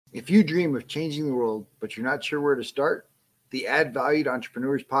If you dream of changing the world, but you're not sure where to start, the Add Valued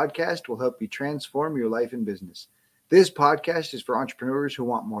Entrepreneurs podcast will help you transform your life and business. This podcast is for entrepreneurs who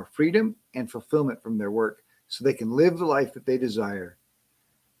want more freedom and fulfillment from their work so they can live the life that they desire.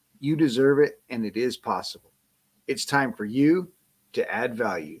 You deserve it, and it is possible. It's time for you to add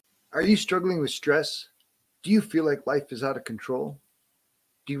value. Are you struggling with stress? Do you feel like life is out of control?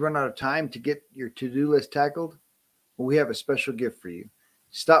 Do you run out of time to get your to do list tackled? Well, we have a special gift for you.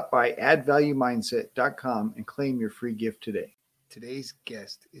 Stop by addvaluemindset.com and claim your free gift today. Today's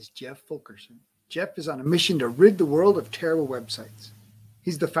guest is Jeff Fulkerson. Jeff is on a mission to rid the world of terrible websites.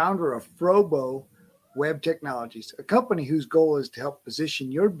 He's the founder of Frobo Web Technologies, a company whose goal is to help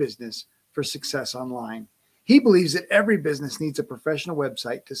position your business for success online. He believes that every business needs a professional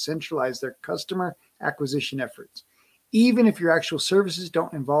website to centralize their customer acquisition efforts, even if your actual services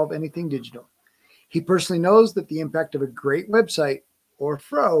don't involve anything digital. He personally knows that the impact of a great website or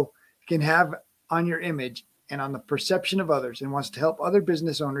fro can have on your image and on the perception of others, and wants to help other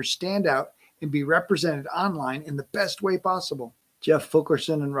business owners stand out and be represented online in the best way possible. Jeff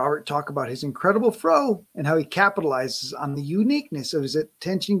Fulkerson and Robert talk about his incredible fro and how he capitalizes on the uniqueness of his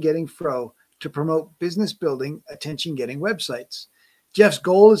attention-getting fro to promote business-building, attention-getting websites. Jeff's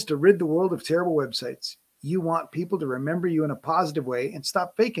goal is to rid the world of terrible websites. You want people to remember you in a positive way and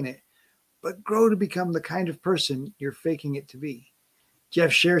stop faking it, but grow to become the kind of person you're faking it to be.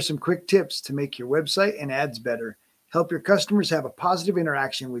 Jeff shares some quick tips to make your website and ads better. Help your customers have a positive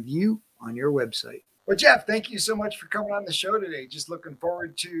interaction with you on your website. Well, Jeff, thank you so much for coming on the show today. Just looking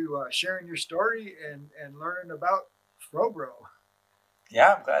forward to sharing your story and learning about Frobro.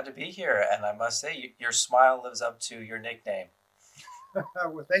 Yeah, I'm glad to be here. And I must say, your smile lives up to your nickname.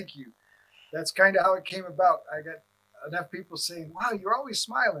 Well, thank you. That's kind of how it came about. I got enough people saying, "Wow, you're always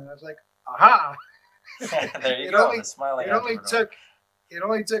smiling." I was like, "Aha!" There you it go, only the smiling it only entrepreneur. took it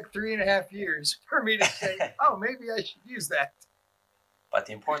only took 3.5 years for me to say, "Oh, maybe I should use that." But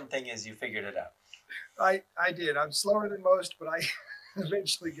the important thing is you figured it out. I did. I'm slower than most, but I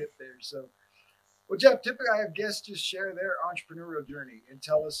eventually get there. So, well, Jeff, typically I have guests just share their entrepreneurial journey and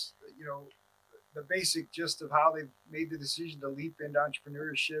tell us, the basic gist of how they've made the decision to leap into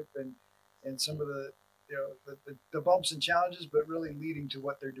entrepreneurship and some of the the bumps and challenges, but really leading to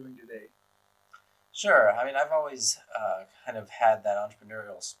what they're doing today. Sure. I mean, I've always kind of had that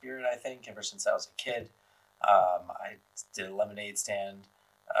entrepreneurial spirit, I think, ever since I was a kid. I did a lemonade stand.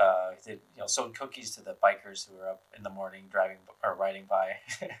 Sold cookies to the bikers who were up in the morning driving or riding by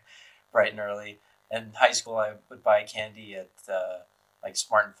bright and early. In high school, I would buy candy at like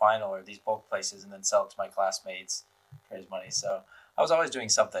Smart and Final or these bulk places, and then sell it to my classmates for his money. So I was always doing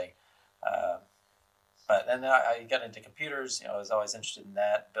something. Uh, but then I got into computers. I was always interested in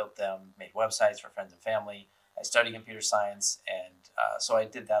that. Built them, made websites for friends and family. I studied computer science, and so I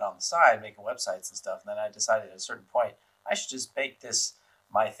did that on the side, making websites and stuff. And then I decided at a certain point I should just make this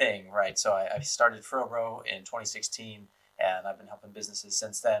my thing, right? So I started Frobro in 2016, and I've been helping businesses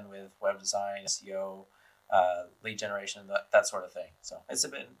since then with web design, SEO, lead generation, that sort of thing. So it's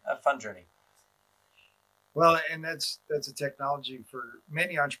been a fun journey. Well, and that's a technology for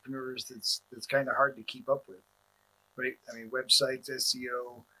many entrepreneurs that's kind of hard to keep up with, right? I mean, websites,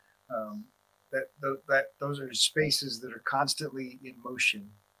 SEO, um, that those are spaces that are constantly in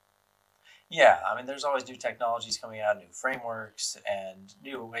motion. Yeah, I mean, there's always new technologies coming out, new frameworks, and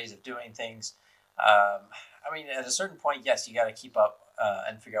new ways of doing things. I mean, at a certain point, yes, you got to keep up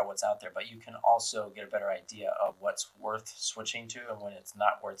and figure out what's out there, but you can also get a better idea of what's worth switching to and when it's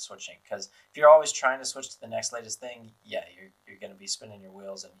not worth switching. Because if you're always trying to switch to the next latest thing, yeah, you're going to be spinning your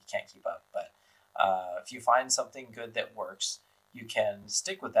wheels and you can't keep up. But if you find something good that works, you can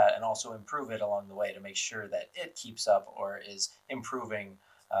stick with that and also improve it along the way to make sure that it keeps up or is improving.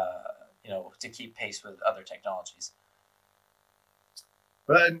 To keep pace with other technologies.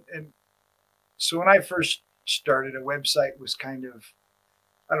 But and so when I first started, a website was kind of,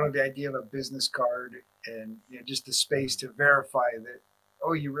 I don't know, the idea of a business card and just the space to verify that,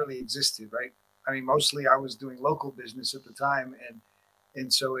 oh, you really existed, right? I mean, mostly I was doing local business at the time,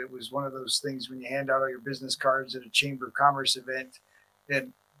 and so it was one of those things when you hand out all your business cards at a chamber of commerce event,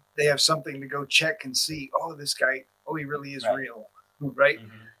 and they have something to go check and see. Oh, this guy, oh, he really is Right. real, right?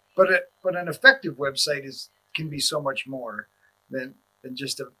 Mm-hmm. But an effective website is can be so much more than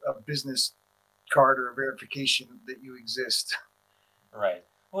just a business card or a verification that you exist. Right.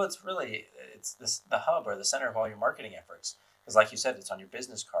 Well, it's the hub or the center of all your marketing efforts. Because, like you said, it's on your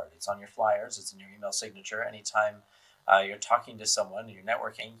business card, it's on your flyers, it's in your email signature. Anytime you're talking to someone, you're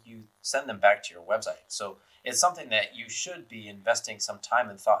networking, you send them back to your website. So it's something that you should be investing some time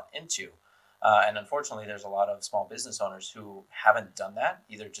and thought into. And unfortunately, there's a lot of small business owners who haven't done that,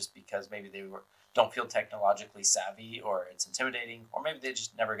 either just because maybe don't feel technologically savvy, or it's intimidating, or maybe they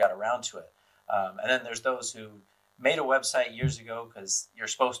just never got around to it. And then there's those who made a website years ago because you're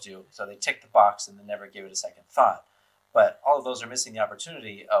supposed to, so they tick the box and then never give it a second thought. But all of those are missing the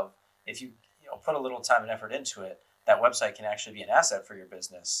opportunity of, if you put a little time and effort into it, that website can actually be an asset for your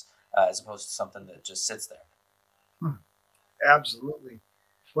business, as opposed to something that just sits there. Absolutely.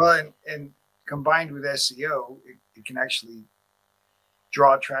 Well, and combined with SEO, it can actually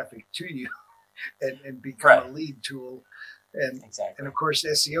draw traffic to you and become a lead tool. And exactly. And of course,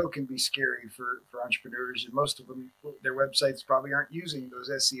 SEO can be scary for entrepreneurs, and most of them, their websites probably aren't using those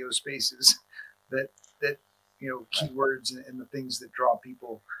SEO spaces that keywords and the things that draw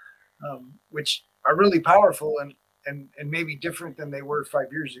people, which are really powerful and maybe different than they were 5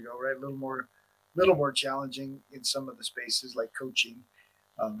 years ago, right? A little more challenging in some of the spaces like coaching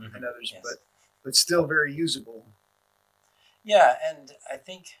and others, yes. but still very usable. Yeah, and I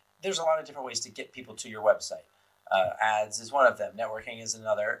think there's a lot of different ways to get people to your website. Ads is one of them. Networking is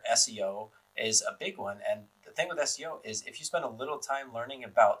another. SEO is a big one. And the thing with SEO is, if you spend a little time learning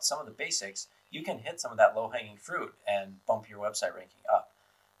about some of the basics, you can hit some of that low-hanging fruit and bump your website ranking up.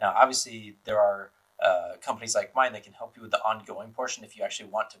 Now, obviously, there are companies like mine that can help you with the ongoing portion if you actually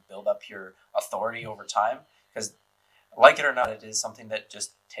want to build up your authority over time. Because, like it or not, it is something that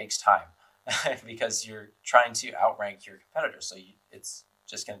just takes time because you're trying to outrank your competitors. So it's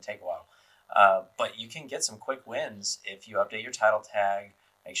just going to take a while. But you can get some quick wins if you update your title tag,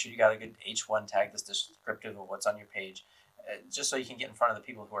 make sure you got a good H1 tag that's descriptive of what's on your page, just so you can get in front of the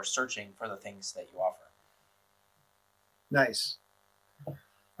people who are searching for the things that you offer. Nice.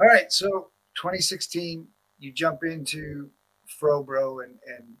 All right. So 2016, you jump into Frobro and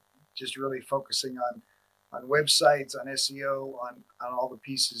just really focusing on websites, on SEO, on all the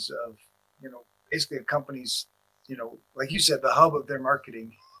pieces of, basically a company's, like you said, the hub of their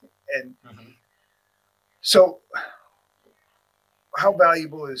marketing. And so how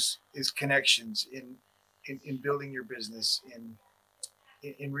valuable is connections in building your business,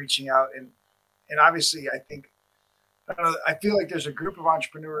 in reaching out, and obviously I think, I don't know, I feel like there's a group of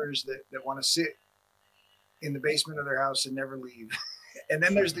entrepreneurs that want to sit in the basement of their house and never leave. And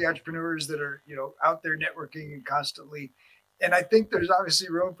then there's the entrepreneurs that are, out there networking and constantly. And I think there's obviously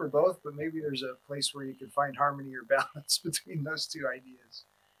room for both, but maybe there's a place where you can find harmony or balance between those two ideas.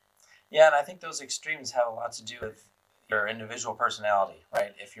 Yeah, and I think those extremes have a lot to do with your individual personality,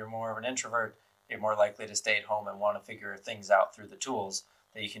 right? If you're more of an introvert, you're more likely to stay at home and want to figure things out through the tools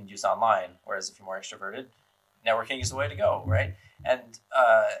that you can use online. Whereas if you're more extroverted, networking is the way to go, right? And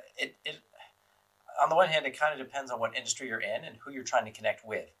it on the one hand, it kind of depends on what industry you're in and who you're trying to connect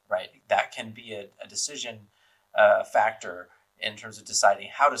with, right? That can be a decision factor in terms of deciding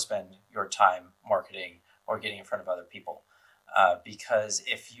how to spend your time marketing or getting in front of other people. Because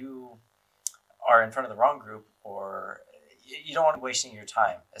if you are in front of the wrong group, or you don't want to be wasting your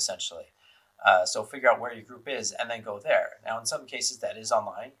time, essentially. So figure out where your group is and then go there. Now, in some cases, that is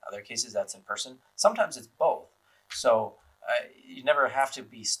online. Other cases, that's in person. Sometimes it's both. So you never have to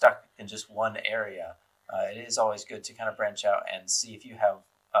be stuck in just one area. It is always good to kind of branch out and see if you have,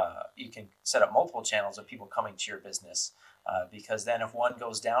 you can set up multiple channels of people coming to your business. Because then if one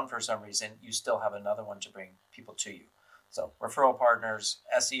goes down for some reason, you still have another one to bring people to you. So referral partners,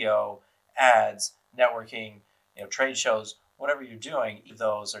 SEO, ads, networking, trade shows, whatever you're doing,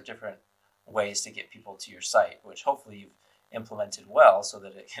 those are different ways to get people to your site, which hopefully you've implemented well so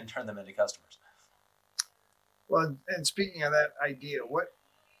that it can turn them into customers. Well, and speaking of that idea, what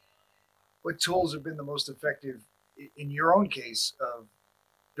tools have been the most effective in your own case of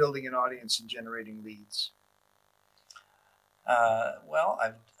building an audience and generating leads? Well,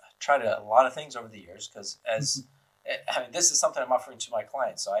 I've tried a lot of things over the years because this is something I'm offering to my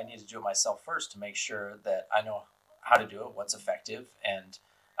clients, so I need to do it myself first to make sure that I know how to do it, what's effective, and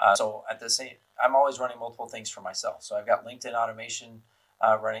so at the same, I'm always running multiple things for myself. So I've got LinkedIn automation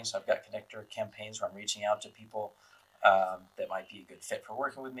running, so I've got connector campaigns where I'm reaching out to people that might be a good fit for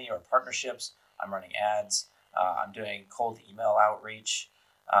working with me, or partnerships. I'm running ads. I'm doing cold email outreach,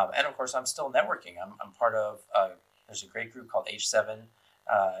 and of course, I'm still networking. I'm part of. There's a great group called H7.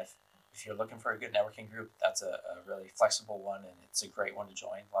 If you're looking for a good networking group, that's a really flexible one, and it's a great one to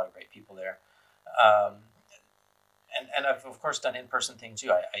join. A lot of great people there. And I've, of course, done in-person things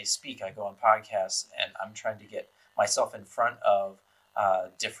too. I speak, I go on podcasts, and I'm trying to get myself in front of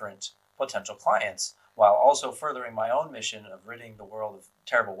different potential clients while also furthering my own mission of ridding the world of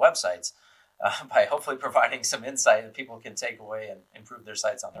terrible websites by hopefully providing some insight that people can take away and improve their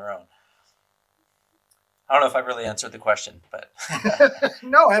sites on their own. I don't know if I really answered the question, but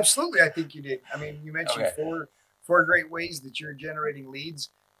No, absolutely. I think you did. I mean, you mentioned okay. four great ways that you're generating leads,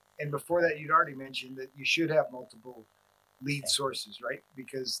 and before that, you'd already mentioned that you should have multiple lead Yeah. sources, right?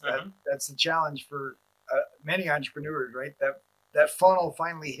 Because Mm-hmm. that's the challenge for many entrepreneurs, right? That funnel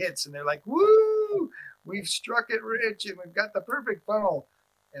finally hits, and they're like, "Woo! We've struck it rich, and we've got the perfect funnel."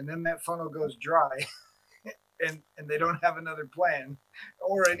 And then that funnel goes dry, and they don't have another plan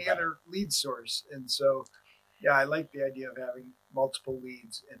or any Right. other lead source. And so, yeah, I like the idea of having multiple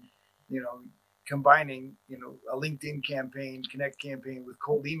leads and you know combining a LinkedIn campaign, connect campaign with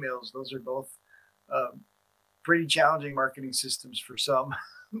cold emails. Those are both um, pretty challenging marketing systems for some,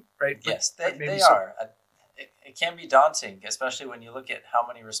 right? Yes, But maybe they some. are. It can be daunting, especially when you look at how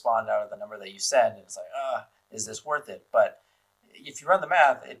many respond out of the number that you send, and it's like, is this worth it? But if you run the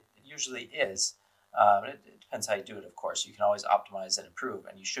math, it usually is. It depends how you do it, of course. You can always optimize and improve,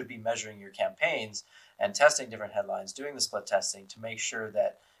 and you should be measuring your campaigns and testing different headlines, doing the split testing to make sure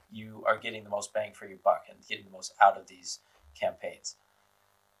that you are getting the most bang for your buck and getting the most out of these campaigns.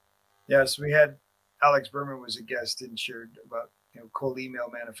 Yes, we had Alex Berman was a guest and shared about cold email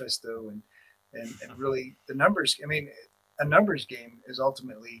manifesto and really the numbers. I mean, a numbers game is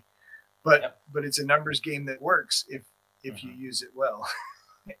ultimately, but Yep. but it's a numbers game that works if you Hmm. use it well,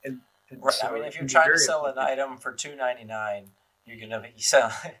 and Right. I so mean, it if you're can be trying to very sell an effective. item for $2.99, you're gonna be sell,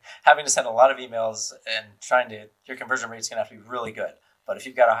 having to send a lot of emails and trying to your conversion rate's gonna have to be really good. But if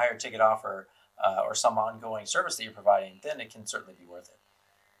you've got a higher ticket offer or some ongoing service that you're providing, then it can certainly be worth it.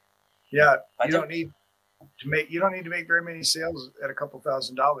 Yeah, I you did. don't need to make very many sales at a couple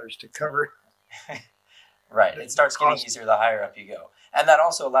 $1,000s to cover Right. It the starts getting cost. easier the higher up you go, and that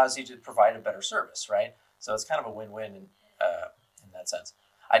also allows you to provide a better service, right? So it's kind of a win-win in that sense.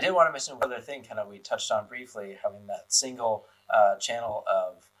 I did want to mention one other thing, kind of we touched on briefly, having that single channel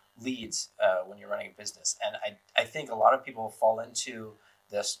of leads when you're running a business, and I think a lot of people fall into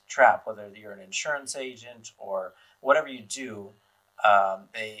this trap, whether you're an insurance agent or whatever you do.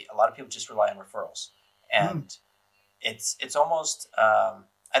 A lot of people just rely on referrals, Mm, and it's almost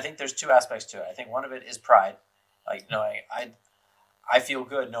I think there's two aspects to it. I think one of it is pride, like knowing I feel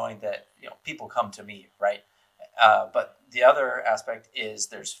good knowing that people come to me, right? But the other aspect is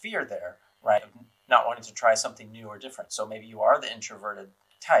there's fear there, right? Of not wanting to try something new or different. So maybe you are the introverted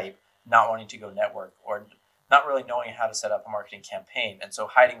type, not wanting to go network or not really knowing how to set up a marketing campaign, and so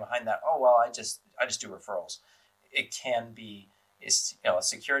hiding behind that. Oh well, I just do referrals. It can be is a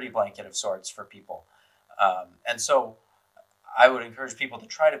security blanket of sorts for people, and so I would encourage people to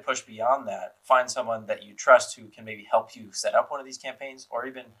try to push beyond that. Find someone that you trust who can maybe help you set up one of these campaigns, or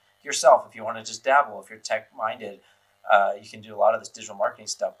even yourself if you want to just dabble. If you're tech minded, you can do a lot of this digital marketing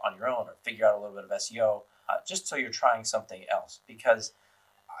stuff on your own, or figure out a little bit of SEO, just so you're trying something else. Because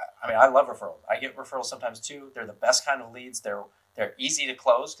I mean, I love referrals. I get referrals sometimes too. They're the best kind of leads. They're easy to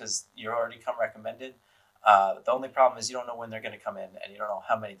close because you already come recommended. The only problem is you don't know when they're going to come in, and you don't know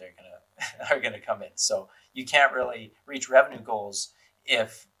how many they're going to are going to come in. So you can't really reach revenue goals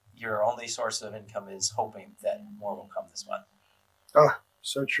if your only source of income is hoping that more will come this month. oh,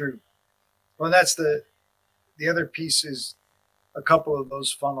 so true. Well, that's the other piece is a couple of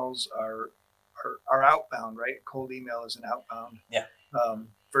those funnels are outbound, right? Cold email is an outbound Yeah,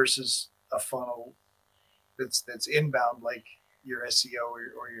 versus a funnel that's inbound, like your SEO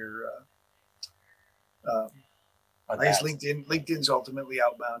or your or I the guess ads. LinkedIn's ultimately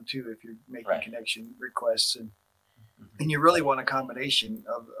outbound too if you're making Right. connection requests and Hmm. you really want a combination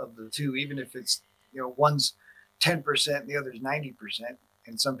of the two, even if it's one's 10% and the other's 90%.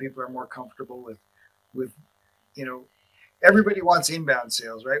 And some people are more comfortable with you know everybody wants inbound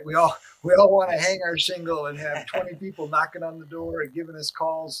sales, right? We all want to Yes. hang our shingle and have 20 people knocking on the door and giving us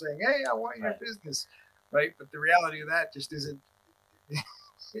calls saying, "Hey, I want your Right. business," right? But the reality of that just isn't.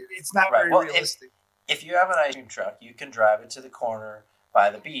 It's not Right. very Well, realistic. if you have an ice cream truck, you can drive it to the corner by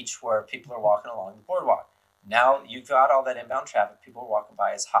the beach where people are walking along the boardwalk. Now you've got all that inbound traffic. People are walking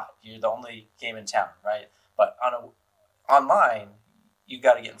by. It's hot. You're the only game in town, right? But online, you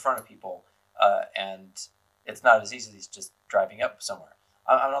got to get in front of people, and it's not as easy as just driving up somewhere.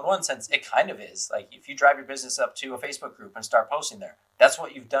 On one sense, it kind of is. Like if you drive your business up to a Facebook group and start posting there, that's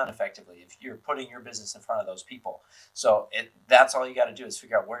what you've done effectively. If you're putting your business in front of those people, so that's all you got to do is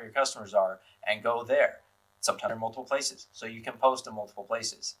figure out where your customers are and go there. Sometimes there are multiple places, so you can post in multiple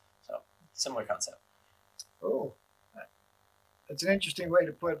places. So similar concept. Oh, that's an interesting way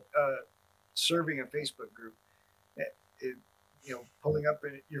to put serving a Facebook group. It, pulling up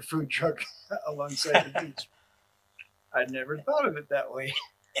in your food truck alongside the beach. I'd never thought of it that way.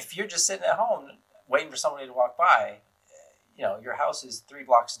 If you're just sitting at home waiting for somebody to walk by, your house is 3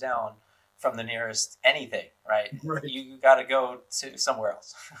 blocks down from the nearest anything, right? Right. You got to go to somewhere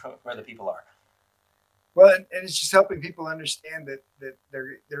else where the people are. Well, and it's just helping people understand that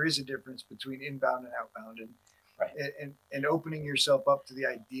there is a difference between inbound and outbound, Right. and opening yourself up to the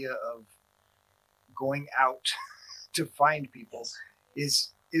idea of going out to find people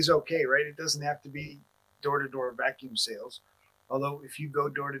Yes. is okay, right? It doesn't have to be door to door vacuum sales. Although if you go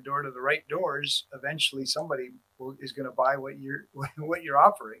door to door to the right doors, eventually somebody is going to buy what you're what you're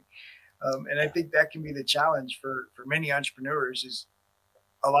offering. And I Yeah. think that can be the challenge for many entrepreneurs. Is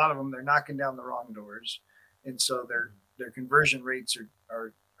a lot of them, they're knocking down the wrong doors, and so their conversion rates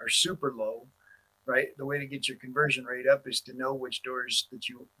are super low. Right, the way to get your conversion rate up is to know which doors that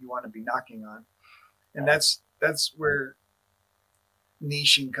you want to be knocking on, and Right. that's where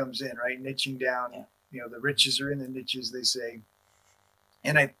niching comes in, right? Niching down. Yeah. The riches are in the niches, they say.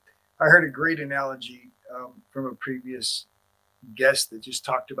 And I heard a great analogy from a previous guest that just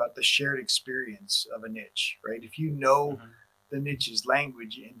talked about the shared experience of a niche, right? If you know Mm-hmm. the niche's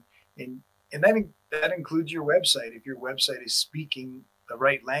language, and and that includes your website. If your website is speaking the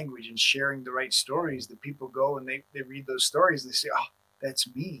right language and sharing the right stories, that people go and they read those stories and they say, "Oh,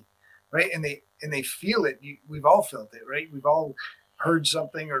 that's me," right? And they feel it. We've all felt it, right? We've all heard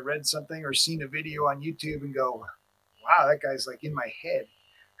something or read something or seen a video on YouTube and go, "Wow, that guy's like in my head,"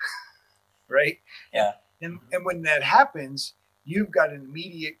 right? And Yeah. and, Mm-hmm. and when that happens, you've got an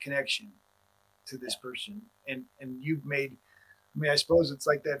immediate connection to this Yeah. person, and you've made. I mean, I suppose it's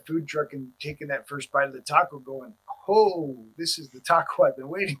like that food truck and taking that first bite of the taco, going, "Oh, this is the taco I've been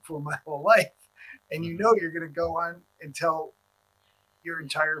waiting for my whole life," and Mm-hmm. you're going to go on and tell your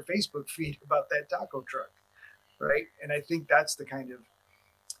entire Facebook feed about that taco truck, right? And I think that's the kind of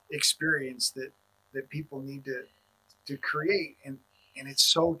experience that people need to create, and it's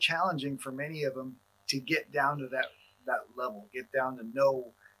so challenging for many of them to get down to that level, get down to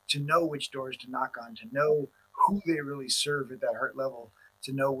know which doors to knock on, to know who they really serve at that heart level,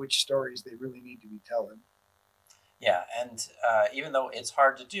 to know which stories they really need to be telling. Yeah, and even though it's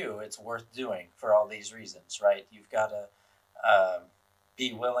hard to do, it's worth doing for all these reasons, right? You've got to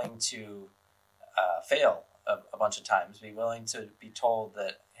be willing to fail a bunch of times. Be willing to be told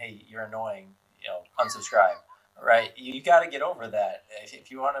that, hey, you're annoying. Unsubscribe. Right? You got to get over that. If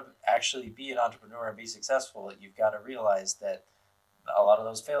you want to actually be an entrepreneur and be successful, you've got to realize that a lot of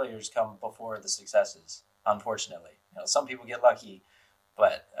those failures come before the successes. Unfortunately, some people get lucky,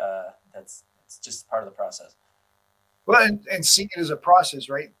 but that's it's just part of the process. Well, and seeing it as a process,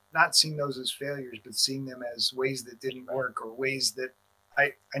 right? Not seeing those as failures, but seeing them as ways that didn't Right? work, or ways that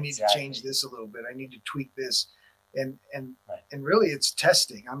I need to change Exactly. this a little bit. I need to tweak this, and and Right. and really, it's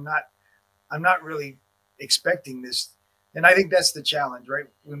testing. I'm not really expecting this. And I think that's the challenge, right?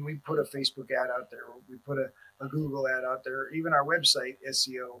 When we put a Facebook ad out there, or we put a Google ad out there, even our website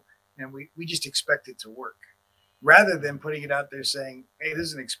SEO, and we just expect it to work rather than Mm-hmm. putting it out there saying, hey, this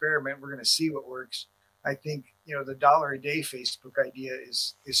is an experiment. We're going to see what works. I think, the dollar a day Facebook idea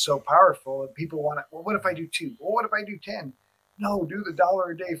is so powerful, and people want to, well, what if I do two? Well, what if I do 10? No, do the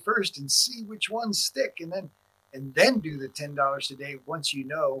dollar a day first and see which ones stick. And then do the $10 a day once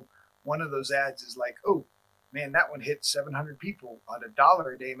one of those ads is like, oh man, that one hit 700 people on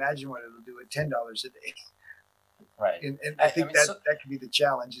 $1 a day. Imagine what it'll do at $10 a day. Right. And I I think mean, that could be the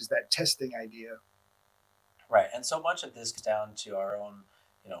challenge, is that testing idea. right, and so much of this comes down to our own,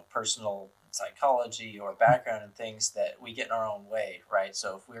 personal psychology or background and things that we get in our own way, right?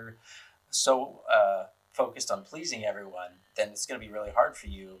 So if we're so focused on pleasing everyone, then it's going to be really hard for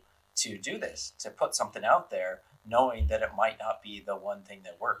you to do this, to put something out there, knowing that it might not be the one thing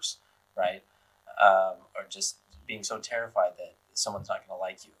that works, right? Or just being so terrified that someone's not going to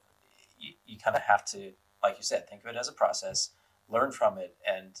like you. You kind of have to, like you said, think of it as a process, learn from it,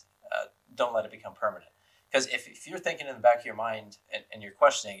 and don't let it become permanent. Because if you're thinking in the back of your mind and you're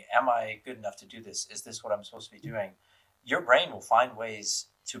questioning, am I good enough to do this? Is this what I'm supposed to be doing? Your brain will find ways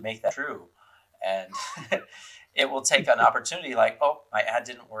to make that true. And it will take an opportunity like, oh, my ad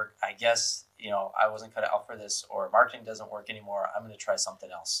didn't work. I guess, I wasn't cut out for this, or marketing doesn't work anymore. I'm going to try something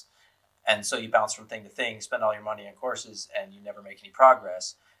else. And so you bounce from thing to thing, spend all your money on courses, and you never make any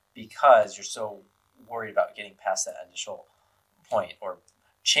progress because you're so worried about getting past that initial point, or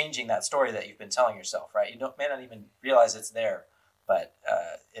changing that story that you've been telling yourself, right? May not even realize it's there, but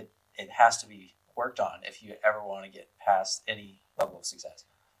it has to be worked on if you ever want to get past any level of success.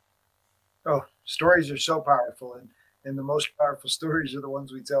 Oh, stories are so powerful, and the most powerful stories are the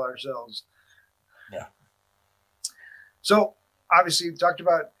ones we tell ourselves. Yeah. So obviously, we talked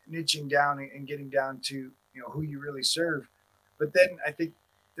about niching down and getting down to who you really serve, but then I think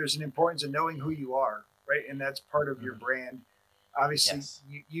there's an importance of knowing who you are, right? And that's part of your Mm-hmm. brand. Obviously, Yes.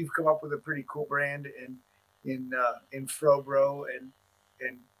 you've come up with a pretty cool brand in Frobro,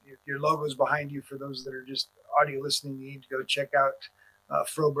 and your logo's behind you. For those that are just audio listening, you need to go check out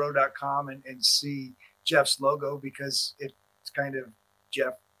frobro.com and see Jeff's logo, because it's kind of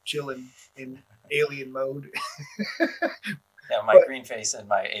Jeff chilling in alien mode. Yeah, my But green face and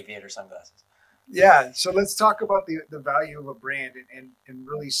my aviator sunglasses. yeah, so let's talk about the value of a brand, and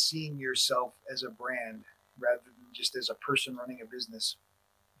really seeing yourself as a brand rather than just as a person running a business.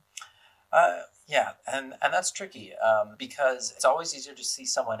 Yeah, and that's tricky because it's always easier to see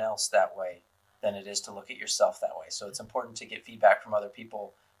someone else that way than it is to look at yourself that way. So it's important to get feedback from other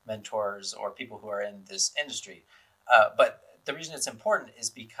people, mentors, or people who are in this industry. But the reason it's important is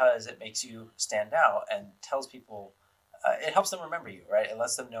because it makes you stand out and tells people, it helps them remember you, right? It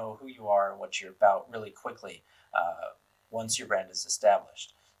lets them know who you are and what you're about really quickly once your brand is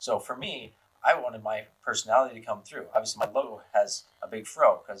established. So for me, I wanted my personality to come through. Obviously, my logo has a big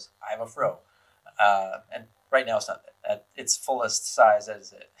fro because I have a fro, and right now it's not at its fullest size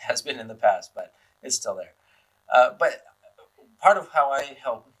as it has been in the past, but it's still there. But part of how I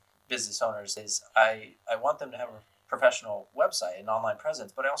help business owners is I want them to have a professional website and online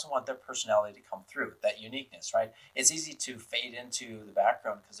presence, but I also want their personality to come through, that uniqueness, right? It's easy to fade into the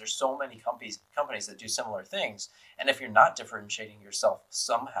background because there's so many companies that do similar things. And if you're not differentiating yourself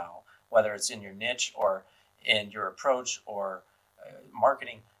somehow, whether it's in your niche or in your approach or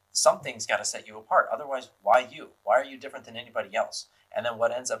marketing, something's got to set you apart. Otherwise, why you? Why are you different than anybody else? And then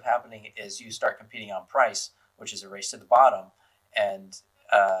what ends up happening is you start competing on price, which is a race to the bottom, and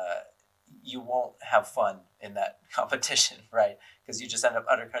you won't have fun in that competition, right? Because you just end up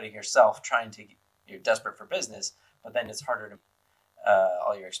undercutting yourself, you're desperate for business, but then it's harder to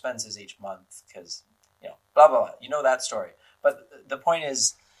all your expenses each month because blah blah blah. You know that story. But the point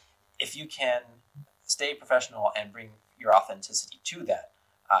is, if you can stay professional and bring your authenticity to that,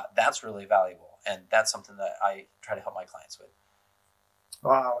 that's really valuable, and that's something that I try to help my clients with.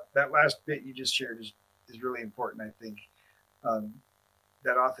 Wow, that last bit you just shared is really important. I think um,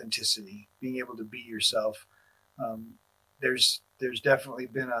 that authenticity, being able to be yourself. Um, there's definitely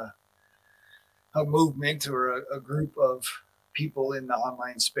been a movement or a group of people in the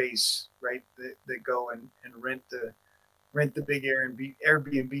online space, right? That go and rent the big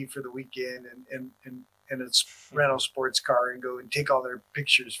Airbnb for the weekend, and it's rental sports car, and go and take all their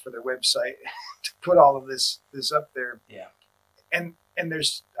pictures for their website to put all of this up there. Yeah. And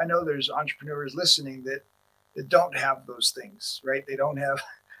I know there's entrepreneurs listening that don't have those things, right? They don't have,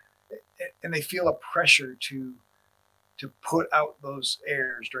 and they feel a pressure to put out those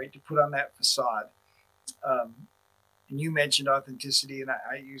airs, right? To put on that facade. Um, and you mentioned authenticity, and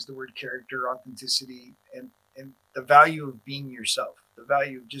I use the word character, authenticity, and the value of being yourself, the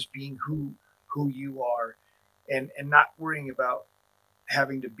value of just being who you are, and not worrying about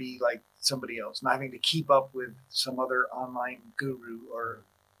having to be like somebody else, not having to keep up with some other online guru or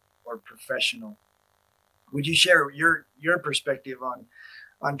professional. Would you share your perspective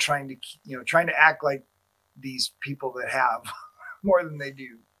on trying to act like these people that have more than they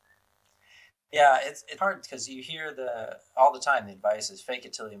do? Yeah, it's hard because you hear the all the time the advice is fake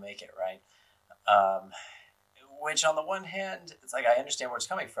it till you make it, right? Um, which on the one hand, it's like I understand where it's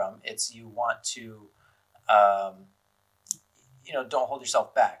coming from. It's you want to, um, don't hold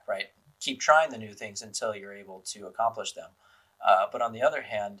yourself back, right? Keep trying the new things until you're able to accomplish them. But on the other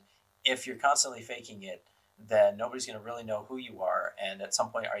hand, if you're constantly faking it, then nobody's going to really know who you are. And at some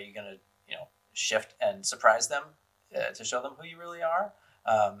point, are you going to, shift and surprise them to show them who you really are?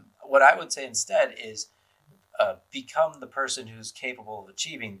 What I would say instead is become the person who's capable of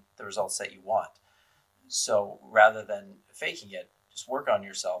achieving the results that you want. So rather than faking it, just work on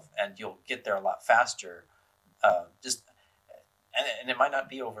yourself, and you'll get there a lot faster. Just and it might not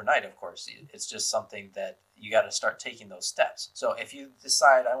be overnight, of course. It's just something that you got to start taking those steps. So if you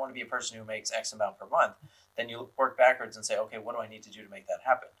decide I want to be a person who makes X amount per month, then you work backwards and say, okay, what do I need to do to make that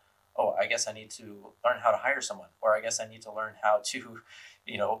happen? Oh, I guess I need to learn how to hire someone, or I guess I need to learn how to,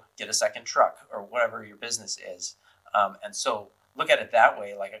 get a second truck, or whatever your business is. And so look at it that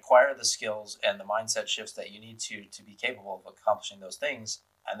way, like acquire the skills and the mindset shifts that you need to be capable of accomplishing those things,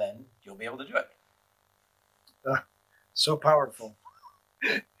 and then you'll be able to do it. Uh, so powerful.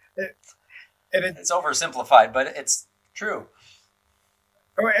 And It's oversimplified, but it's true.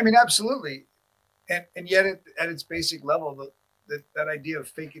 I mean, absolutely. And yet at its basic level, that idea of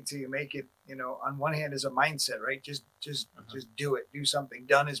fake it till you make it, on one hand is a mindset, right? Just do it. Do something.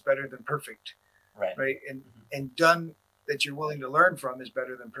 Done is better than perfect, Right. right? And Mm-hmm. and done that you're willing to learn from is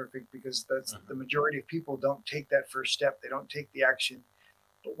better than perfect, because that's Mm-hmm. the majority of people don't take that first step. They don't take the action.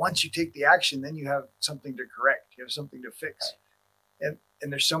 But once you take the action, then you have something to correct. You have something to fix. Right.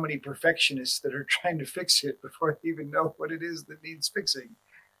 and there's so many perfectionists that are trying to fix it before they even know what it is that needs fixing.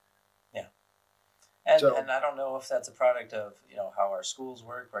 Yeah. And So, and I don't know if that's a product of how our schools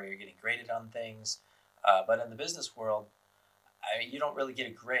work, where you're getting graded on things, but in the business world, you don't really get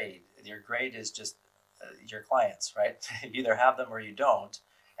a grade. Your grade is just your clients, right? You either have them or you don't,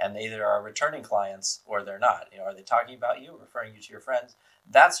 and they either are returning clients or they're not. Are they talking about you, referring you to your friends?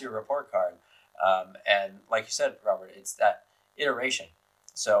 That's your report card. And like you said, Robert, it's that iteration.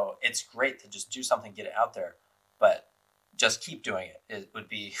 So it's great to just do something, get it out there, but just keep doing it. It would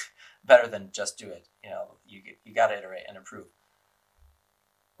be better than just do it. You got to iterate and improve.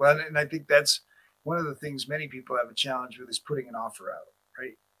 well, and I think that's one of the things many people have a challenge with is putting an offer out,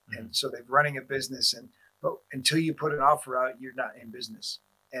 right? Mm-hmm. And so they're running a business, but until you put an offer out, you're not in business,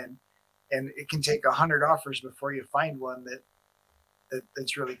 and it can take 100 offers before you find one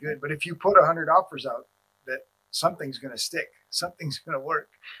that's really good. But if you put 100 offers out, that something's going to stick, something's going to work,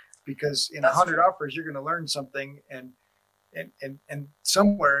 because in That's 100 true. offers you're going to learn something, and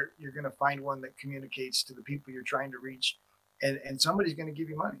somewhere you're going to find one that communicates to the people you're trying to reach, and somebody's going to give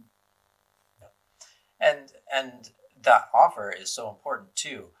you money. And that offer is so important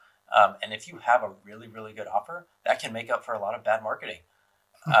too. And if you have a really really good offer, that can make up for a lot of bad marketing.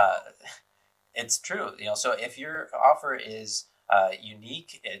 Uh, it's true. So if your offer is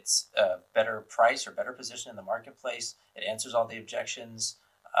unique, it's a better price or better position in the marketplace, it answers all the objections,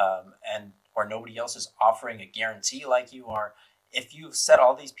 and or nobody else is offering a guarantee like you are. If you've set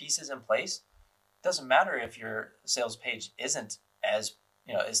all these pieces in place, it doesn't matter if your sales page isn't as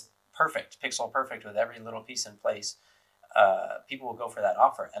is perfect, pixel perfect with every little piece in place. People will go for that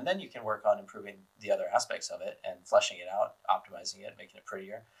offer, and then you can work on improving the other aspects of it and fleshing it out, optimizing it, making it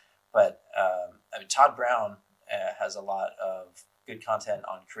prettier. But I mean, Todd Brown has a lot of good content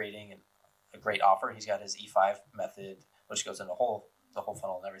on creating a great offer. He's got his E5 method, which goes into the whole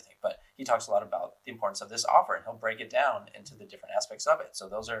funnel and everything. But he talks a lot about the importance of this offer, and he'll break it down into the different aspects of it. So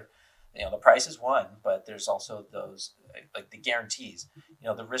those are, the price is one, but there's also those like the guarantees,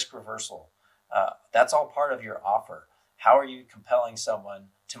 the risk reversal. That's all part of your offer. How are you compelling someone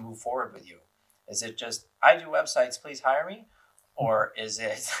to move forward with you? Is it just, I do websites, please hire me? Or is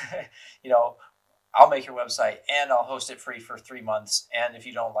it, I'll make your website and I'll host it free for 3 months. And if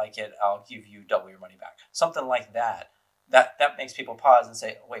you don't like it, I'll give you double your money back. Something like that. That makes people pause and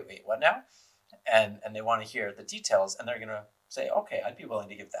say, wait, what now? And they want to hear the details, and they're going to say, okay, I'd be willing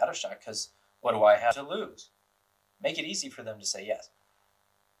to give that a shot, because what do I have to lose? Make it easy for them to say yes.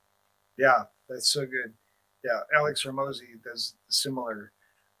 Yeah, that's so good. Yeah, Alex Ramosi does similar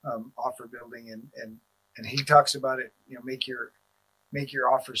offer building, and he talks about it. Make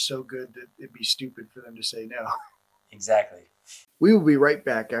your offer so good that it'd be stupid for them to say no. Exactly. We will be right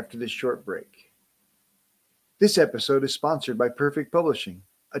back after this short break. This episode is sponsored by Perfect Publishing,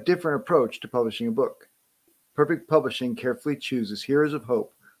 a different approach to publishing a book. Perfect Publishing carefully chooses heroes of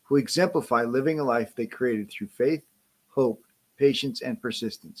hope who exemplify living a life they created through faith, hope, patience, and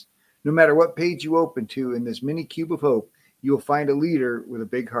persistence. No matter what page you open to in this mini cube of hope, you will find a leader with a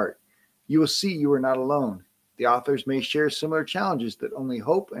big heart. You will see you are not alone. The authors may share similar challenges that only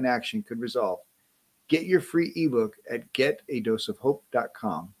hope and action could resolve. Get your free ebook at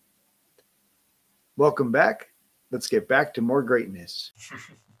getadoseofhope.com. Welcome back. Let's get back to more greatness.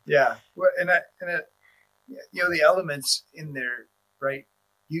 Yeah, well, the elements in there, right?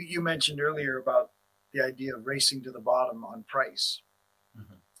 You mentioned earlier about the idea of racing to the bottom on price,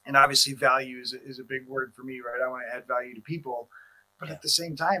 Mm-hmm. and obviously value is a big word for me, right? I want to add value to people, but at the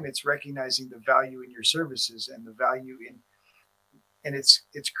same time, it's recognizing the value in your services and the value in, and it's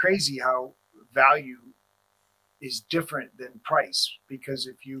crazy how value is different than price, because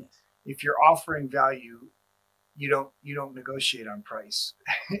if you're offering value, you don't negotiate on price.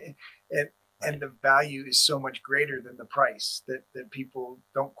 and Right. and the value is so much greater than the price that people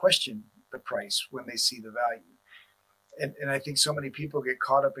don't question the price when they see the value. And I think so many people get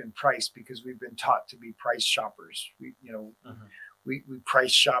caught up in price because we've been taught to be price shoppers. Mm-hmm. We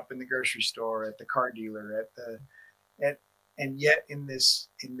price shop in the grocery store, at the car dealer, and and yet in this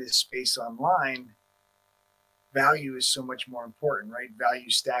space online, value is so much more important, right? Value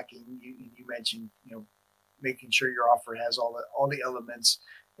stacking. You mentioned, making sure your offer has all the elements,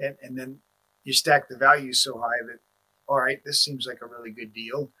 and then you stack the value so high that, all right, this seems like a really good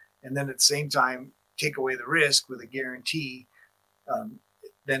deal, and then at the same time take away the risk with a guarantee. um,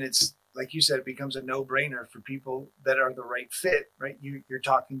 then it's like you said, it becomes a no-brainer for people that are the right fit, right? You're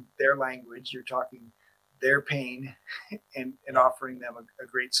talking their language, you're talking their pain, and Yeah. offering them a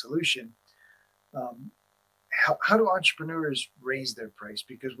great solution. um, how do entrepreneurs raise their price?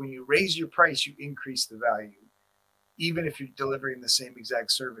 Because when you raise your price, you increase the value. even if you're delivering the same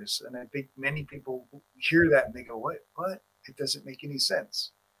exact service. And I think many people hear that and they go, what? It doesn't make any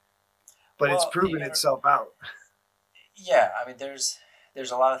sense. But it's Well, proven itself out. yeah, I mean, there's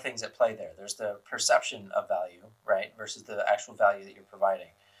a lot of things at play there. There's the perception of value, right, versus the actual value that you're providing.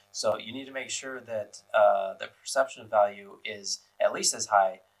 So you need to make sure that the perception of value is at least as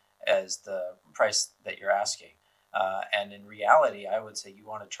high as the price that you're asking. And in reality, I would say you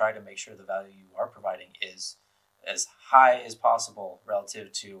want to try to make sure the value you are providing is as high as possible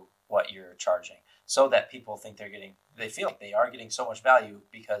relative to what you're charging, so that people think they feel like they are getting so much value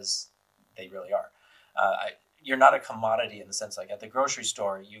because they really are. You're not a commodity in the sense like at the grocery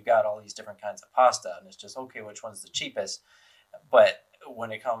store, you got all these different kinds of pasta, and it's just okay, which one's the cheapest. But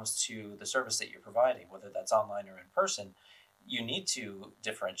when it comes to the service that you're providing, whether that's online or in person, you need to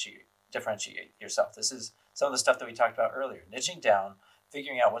differentiate yourself. This is some of the stuff that we talked about earlier: niching down,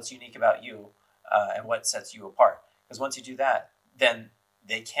 figuring out what's unique about you, and what sets you apart. Because once you do that, then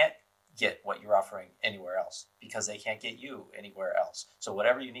they can't get what you're offering anywhere else because they can't get you anywhere else. So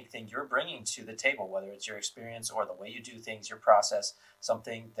whatever unique thing you're bringing to the table, whether it's your experience or the way you do things, your process,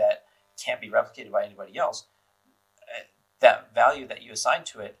 something that can't be replicated by anybody else, that value that you assign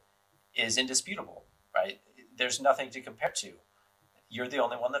to it is indisputable, right? There's nothing to compare to. You're the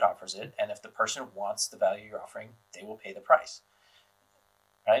only one that offers it, and if the person wants the value you're offering, they will pay the price,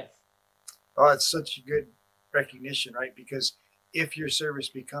 right? Oh, it's such a good recognition, right? Because if your service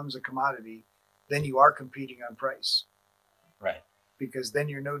becomes a commodity, then you are competing on price. Right. Because then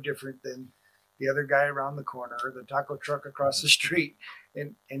you're no different than the other guy around the corner or the taco truck across the street,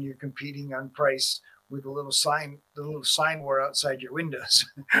 and you're competing on price with the little sign war outside your windows,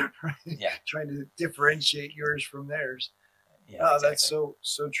 right? Yeah. Trying to differentiate yours from theirs. Yeah. Oh, Exactly. that's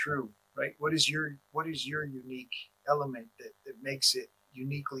so true, right? What is your unique element that makes it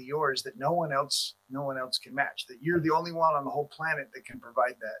uniquely yours that no one else can match? That you're the only one on the whole planet that can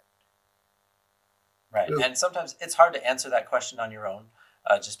provide that. Right. Ooh. And sometimes it's hard to answer that question on your own,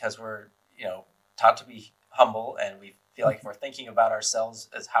 just because we're, taught to be humble, and we feel like if we're thinking about ourselves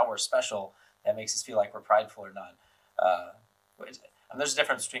as how we're special, that makes us feel like we're prideful or not. And there's a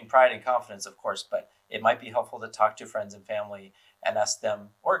difference between pride and confidence, of course, but it might be helpful to talk to friends and family and ask them,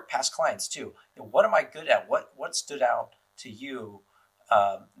 or past clients too, what am I good at? What stood out to you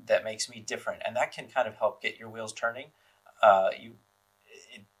that makes me different? And that can kind of help get your wheels turning.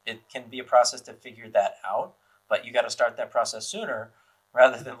 It can be a process to figure that out, but you got to start that process sooner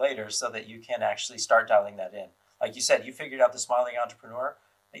rather than later so that you can actually start dialing that in. Like you said, you figured out the smiling entrepreneur.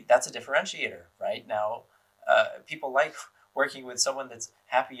 That's a differentiator, right? Now, people like working with someone that's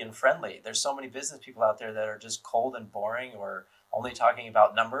happy and friendly. There's so many business people out there that are just cold and boring or only talking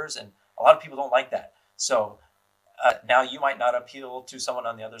about numbers, and a lot of people don't like that. So now you might not appeal to someone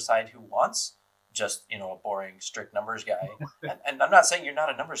on the other side who wants just a boring, strict numbers guy. And I'm not saying you're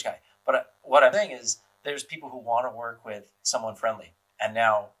not a numbers guy, but what I'm saying is there's people who want to work with someone friendly, and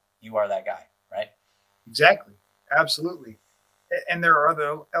now you are that guy, right? Exactly, absolutely. And there are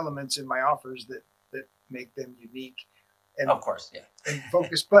other elements in my offers that make them unique, and of course, yeah, and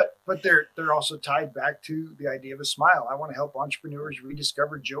focus. But they're also tied back to the idea of a smile. I want to help entrepreneurs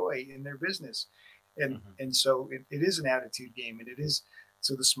rediscover joy in their business, and so it is an attitude game, and it is.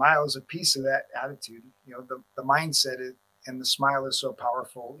 So the smile is a piece of that attitude. The mindset and the smile is so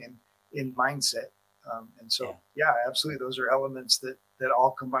powerful in mindset. And so, yeah, absolutely. Those are elements that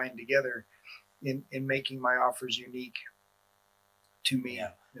all combine together in making my offers unique to me.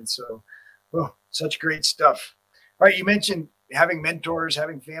 Yeah. And so, such great stuff. All right. You mentioned having mentors,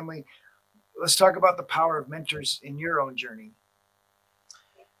 having family. Let's talk about the power of mentors in your own journey.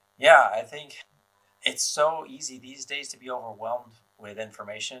 Yeah, I think it's so easy these days to be overwhelmed with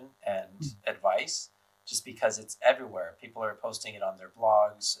information and advice just because it's everywhere. People are posting it on their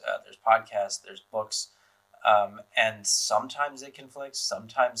blogs, there's podcasts, there's books, and sometimes it conflicts,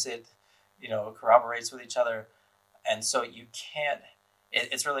 sometimes it, corroborates with each other. And so you can't,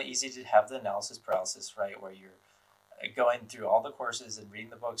 it's really easy to have the analysis paralysis, right? Where you're going through all the courses and reading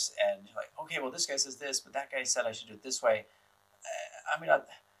the books and you're like, okay, well, this guy says this, but that guy said I should do it this way.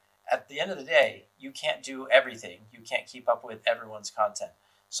 At the end of the day, you can't do everything. You can't keep up with everyone's content.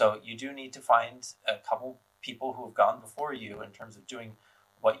 So you do need to find a couple people who have gone before you in terms of doing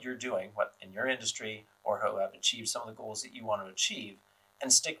what you're doing, what in your industry, or who have achieved some of the goals that you want to achieve,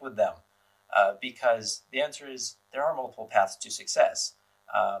 and stick with them. Because the answer is there are multiple paths to success.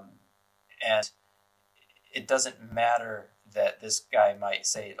 And it doesn't matter that this guy might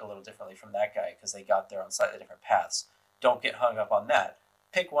say it a little differently from that guy because they got there on slightly different paths. Don't get hung up on that.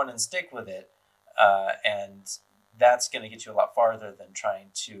 Pick one and stick with it, and that's going to get you a lot farther than trying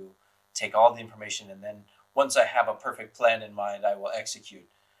to take all the information and then once I have a perfect plan in mind, I will execute.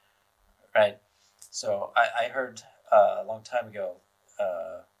 Right. So I heard a long time ago.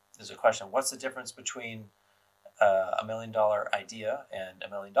 There's a question: what's the difference between $1 million idea and $1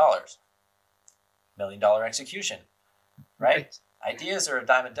 million? $1 million execution, right? Ideas are a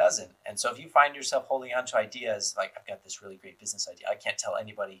dime a dozen. And so if you find yourself holding on to ideas like, I've got this really great business idea, I can't tell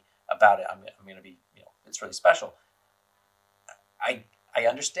anybody about it, I'm going to be, it's really special. I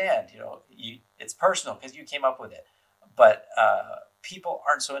understand, it's personal because you came up with it. But people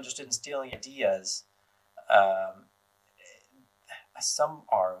aren't so interested in stealing ideas. Um, some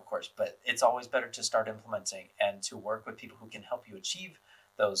are, of course, but it's always better to start implementing and to work with people who can help you achieve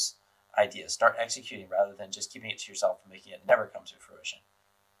those ideas. Start executing rather than just keeping it to yourself and making it never come to fruition.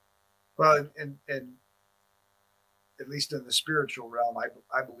 Well, and at least in the spiritual realm,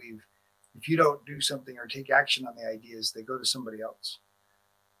 I believe if you don't do something or take action on the ideas, they go to somebody else.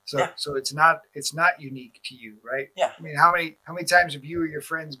 So it's not unique to you, right? Yeah. I mean, how many times have you or your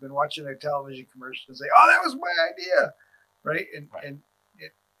friends been watching a television commercial and say, "Oh, that was my idea," right?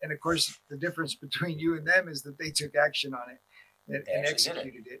 And of course, the difference between you and them is that they took action on it and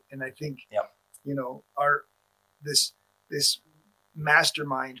executed it. And I think, our this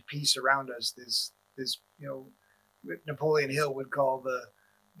mastermind piece around us, this Napoleon Hill would call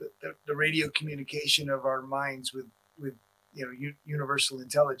the radio communication of our minds with universal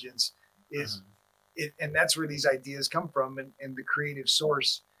intelligence is it, and that's where these ideas come from, and the creative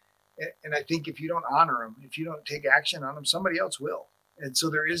source. And I think if you don't honor them, if you don't take action on them, somebody else will. And so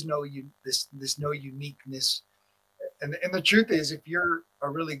there is no this no uniqueness. And the truth is, if you're a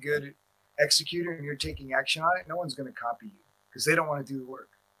really good executor and you're taking action on it, no one's going to copy you because they don't want to do the work.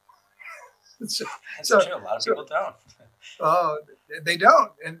 That's true. A lot of people don't. They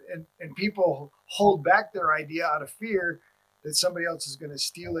don't, and people hold back their idea out of fear that somebody else is going to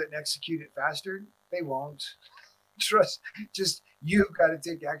steal it and execute it faster. They won't. Trust. Just you've got to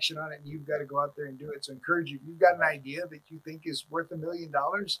take action on it, and you've got to go out there and do it. So encourage you. If you've got an idea that you think is worth $1 million,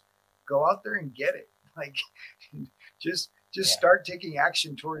 go out there and get it. Like, just start taking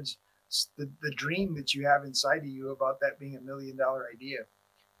action towards the dream that you have inside of you about that being $1 million idea.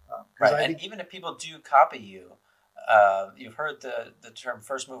 Right, and even if people do copy you, you've heard the term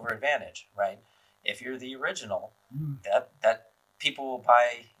first mover advantage, right? If you're the original, that people will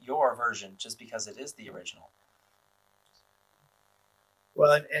buy your version just because it is the original.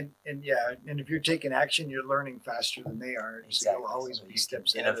 Well, and if you're taking action, you're learning faster than they are. Exactly. So you'll always be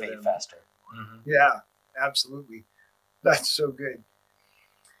steps ahead of them. Innovate faster. Mm-hmm. Yeah, absolutely. That's so good.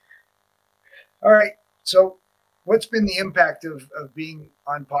 All right. So what's been the impact of being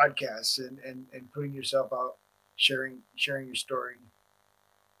on podcasts and putting yourself out, sharing your story?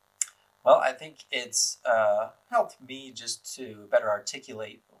 Well, I think it's helped me just to better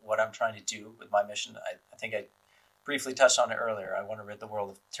articulate what I'm trying to do with my mission. I think I briefly touched on it earlier. I want to rid the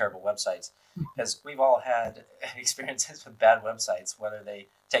world of terrible websites because we've all had experiences with bad websites, whether they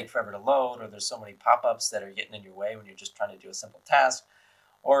take forever to load or there's so many pop-ups that are getting in your way when you're just trying to do a simple task.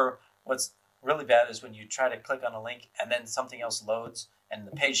 Or what's really bad is when you try to click on a link and then something else loads and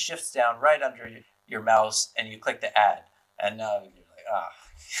the page shifts down right under your mouse and you click the ad. And now you're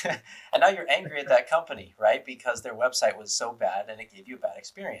like, and now you're angry at that company, right? Because their website was so bad and it gave you a bad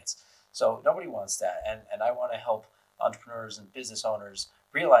experience. So nobody wants that. And I want to help entrepreneurs and business owners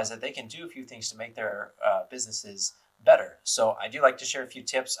realize that they can do a few things to make their businesses better. So I do like to share a few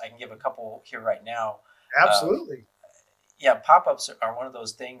tips. I can give a couple here right now. Absolutely. Pop-ups are one of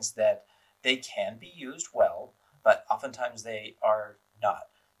those things that they can be used well, but oftentimes they are not.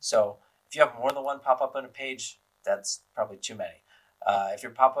 So if you have more than one pop-up on a page, that's probably too many. If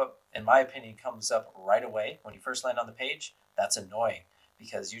your pop-up, in my opinion, comes up right away when you first land on the page, that's annoying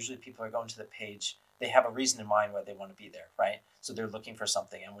because usually people are going to the page, they have a reason in mind why they want to be there, right? So they're looking for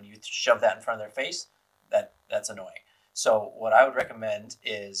something. And when you shove that in front of their face, that's annoying. So what I would recommend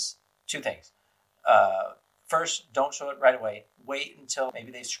is two things. First, don't show it right away. Wait until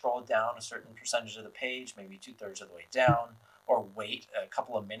maybe they scroll down a certain percentage of the page, maybe 2/3 of the way down, or wait a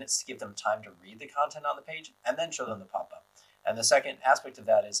couple of minutes to give them time to read the content on the page, and then show them the pop-up. And the second aspect of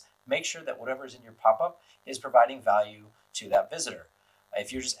that is make sure that whatever is in your pop-up is providing value to that visitor.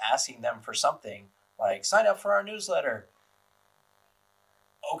 If you're just asking them for something like sign up for our newsletter,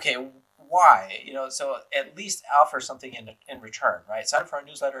 okay, why? So at least offer something in return, right? Sign up for our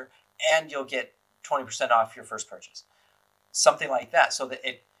newsletter and you'll get 20% off your first purchase. Something like that, so that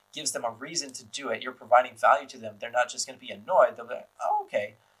it gives them a reason to do it. You're providing value to them. They're not just going to be annoyed. They'll be like, oh,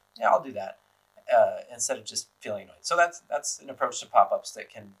 okay, yeah, I'll do that, instead of just feeling annoyed. So that's an approach to pop-ups that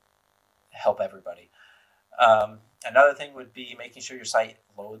can help everybody. Another thing would be making sure your site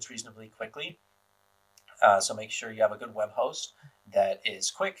loads reasonably quickly. So make sure you have a good web host that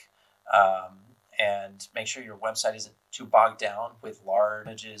is quick, um, and make sure your website isn't too bogged down with large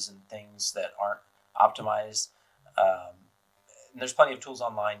images and things that aren't optimized. Um, and there's plenty of tools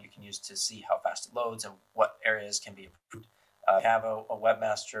online you can use to see how fast it loads and what areas can be improved. If you have a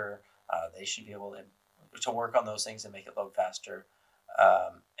webmaster, they should be able to work on those things and make it load faster.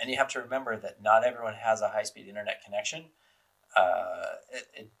 And you have to remember that not everyone has a high-speed internet connection.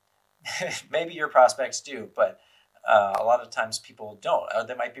 Maybe your prospects do, but a lot of times people don't.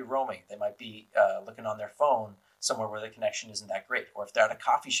 They might be roaming. They might be looking on their phone somewhere where the connection isn't that great. Or if they're at a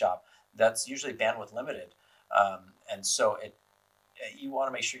coffee shop, that's usually bandwidth limited. And so you want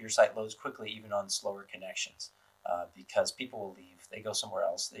to make sure your site loads quickly, even on slower connections, because people will leave. They go somewhere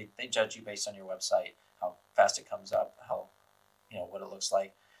else. They judge you based on your website, how fast it comes up, how what it looks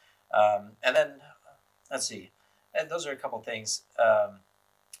like. And then let's see. And those are a couple things.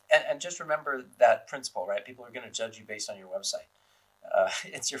 And just remember that principle, right? People are going to judge you based on your website.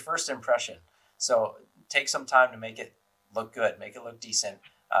 It's your first impression. So take some time to make it look good, make it look decent,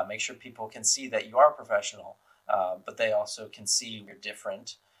 make sure people can see that you are professional, but they also can see you're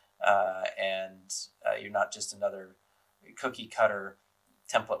different, and you're not just another cookie cutter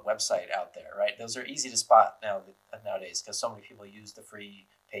template website out there, right? Those are easy to spot nowadays because so many people use the free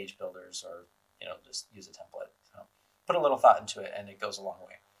page builders or just use a template. So put a little thought into it, and it goes a long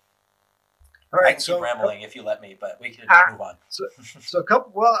way. All right, I can keep rambling if you let me, but we can move on. So a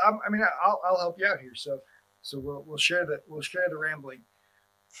couple. Well, I mean, I'll help you out here. So we'll share the rambling.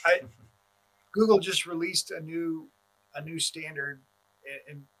 Google just released a new standard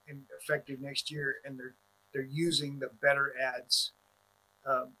in effective next year, and they're using the Better Ads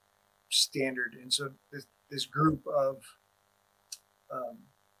standard. And so this group of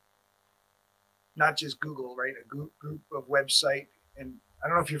not just Google, right? A group of website, and I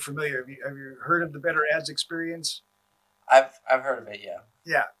don't know if you're familiar. Have you heard of the Better Ads experience? I've heard of it, yeah.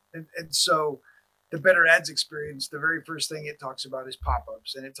 Yeah, and so the Better Ads experience, the very first thing it talks about is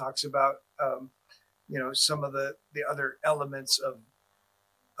pop-ups, and it talks about some of the other elements of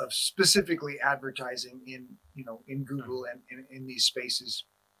specifically advertising in Google and in these spaces.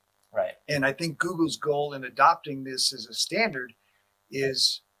 Right. And I think Google's goal in adopting this as a standard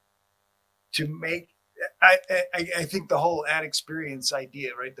is to make. I think the whole ad experience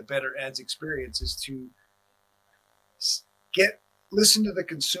idea, right? The Better Ads experience is to listen to the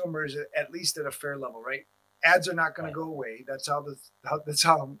consumers at least at a fair level, right? Ads are not going to go away. That's how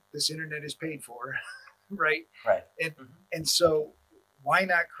this internet is paid for, right? Right. And so why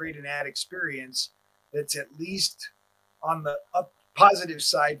not create an ad experience that's at least on the positive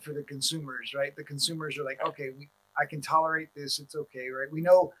side for the consumers, right? The consumers are like, okay, I can tolerate this. It's okay, right? We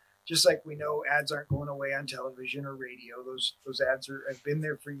know. Just like we know ads aren't going away on television or radio, those ads have been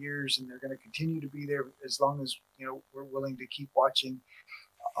there for years, and they're going to continue to be there as long as we're willing to keep watching.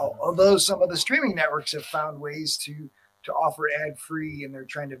 Although some of the streaming networks have found ways to offer ad free, and they're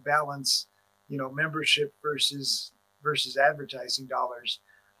trying to balance membership versus advertising dollars.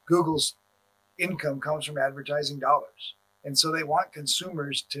 Google's income comes from advertising dollars, and so they want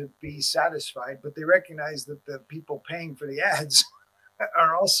consumers to be satisfied, but they recognize that the people paying for the ads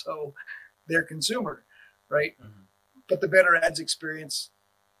are also their consumer, right? Mm-hmm. But the Better Ads experience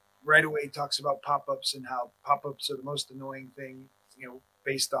right away talks about pop-ups and how pop-ups are the most annoying thing,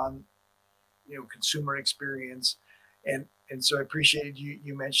 based on consumer experience, and so I appreciated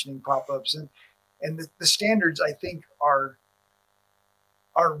you mentioning pop-ups and the standards. I think are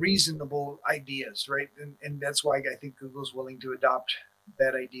reasonable ideas, right? And that's why I think Google's willing to adopt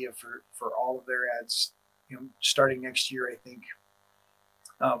that idea for all of their ads, starting next year, I think.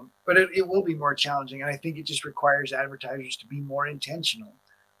 But it will be more challenging, and I think it just requires advertisers to be more intentional,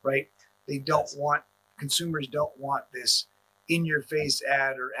 right? Consumers don't want this in-your-face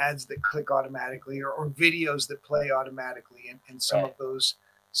ad or ads that click automatically or videos that play automatically, and some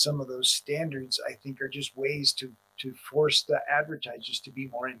of those standards I think are just ways to force the advertisers to be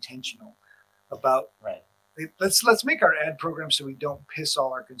more intentional about. Right. Let's make our ad program so we don't piss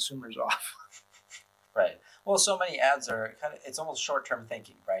all our consumers off. Right. Well, so many ads are it's almost short-term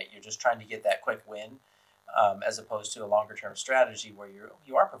thinking, right? You're just trying to get that quick win, as opposed to a longer-term strategy where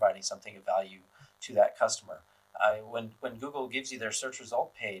you are providing something of value to that customer. When Google gives you their search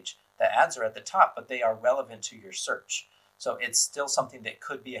result page, the ads are at the top, but they are relevant to your search. So it's still something that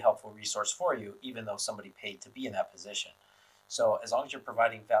could be a helpful resource for you, even though somebody paid to be in that position. So as long as you're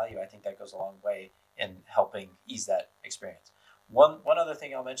providing value, I think that goes a long way in helping ease that experience. One other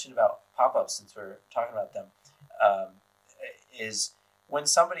thing I'll mention about pop-ups, since we're talking about them, is when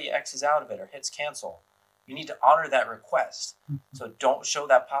somebody X's out of it or hits cancel, you need to honor that request. Mhm. So don't show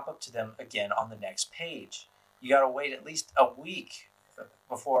that pop-up to them again on the next page. You got to wait at least a week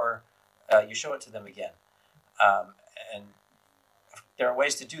before you show it to them again. Um, and there are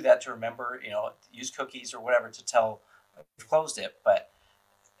ways to do that, to remember, use cookies or whatever to tell you've closed it. But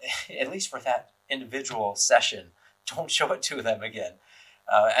at least for that individual session, don't show it to them again.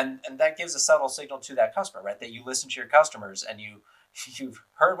 And that gives a subtle signal to that customer, right? That you listen to your customers and you've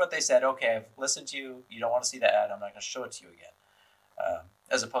heard what they said. Okay, I've listened to you. You don't want to see that ad. I'm not going to show it to you again.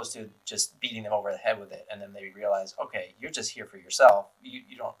 As opposed to just beating them over the head with it, and then they realize, okay, you're just here for yourself.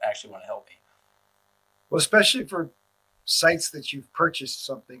 You don't actually want to help me. Well, especially for sites that you've purchased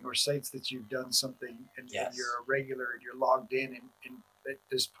something, or sites that you've done something, and you're a regular and you're logged in, and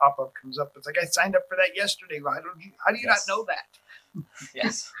this pop-up comes up. It's like, I signed up for that yesterday. How do you not know that?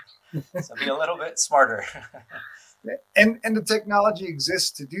 Yes. So be a little bit smarter. And the technology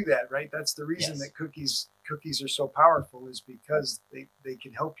exists to do that, right? That's the reason that cookies are so powerful, is because they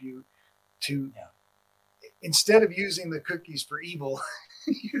can help you to, instead of using the cookies for evil,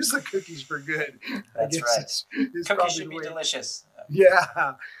 use the cookies for good. That's right. Cookies should be delicious.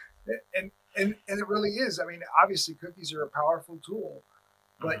 Yeah. And it really is. I mean, obviously cookies are a powerful tool,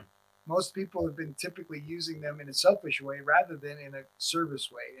 but most people have been typically using them in a selfish way rather than in a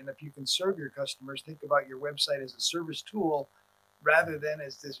service way. And if you can serve your customers, think about your website as a service tool rather than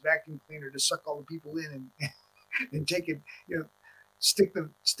as this vacuum cleaner to suck all the people in and take it,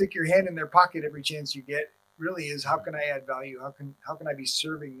 stick your hand in their pocket every chance you get. Really is, how can I add value? How can I be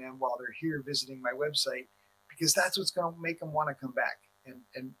serving them while they're here visiting my website? Because that's what's going to make them want to come back,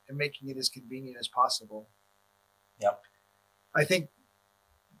 and making it as convenient as possible. Yep. I think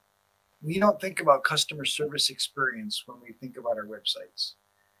we don't think about customer service experience when we think about our websites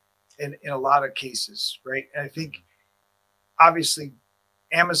in a lot of cases, right? And I think obviously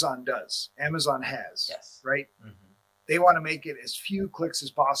Amazon has, right? They want to make it as few clicks as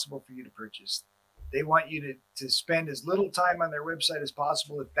possible for you to purchase. They want you to spend as little time on their website as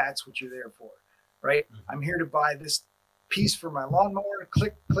possible, if that's what you're there for, right? I'm here to buy this piece for my lawnmower.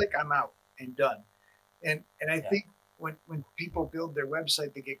 Click, I'm out and done. And I think when people build their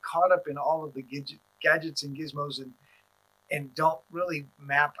website, they get caught up in all of the gadgets and gizmos and don't really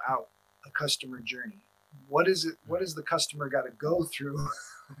map out a customer journey. What is the customer got to go through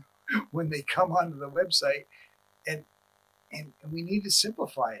when they come onto the website? And we need to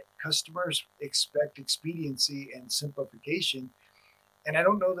simplify it. Customers expect expediency and simplification. And I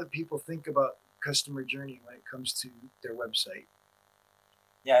don't know that people think about customer journey when it comes to their website.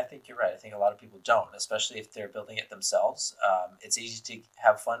 Yeah, I think you're right. I think a lot of people don't, especially if they're building it themselves. It's easy to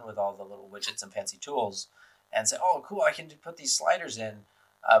have fun with all the little widgets and fancy tools and say, oh, cool, I can put these sliders in.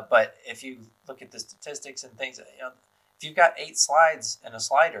 But if you look at the statistics and things, if you've got 8 slides and a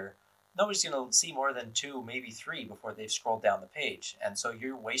slider, nobody's going to see more than 2, maybe 3 before they've scrolled down the page. And so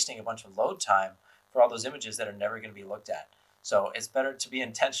you're wasting a bunch of load time for all those images that are never going to be looked at. So it's better to be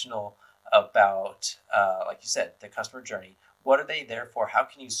intentional about, like you said, the customer journey. What are they there for? How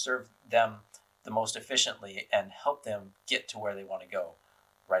can you serve them the most efficiently and help them get to where they want to go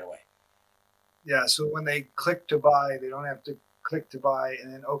right away? Yeah, so when they click to buy, they don't have to click to buy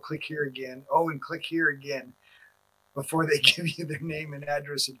and then, click here again. And click here again before they give you their name and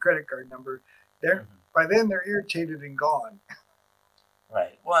address and credit card number. By then they're irritated and gone.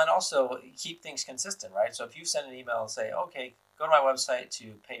 Right. Well, and also keep things consistent, right? So if you send an email and say, okay, go to my website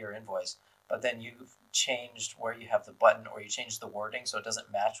to pay your invoice, but then you've changed where you have the button or you changed the wording so it doesn't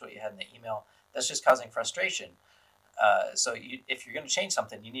match what you had in the email, that's just causing frustration. So if you're going to change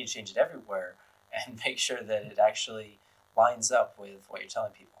something, you need to change it everywhere and make sure that it actually lines up with what you're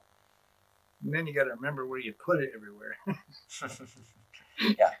telling people. And then you got to remember where you put it everywhere.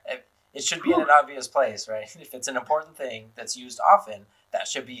 Yeah, it should be in an obvious place, right? If it's an important thing that's used often, that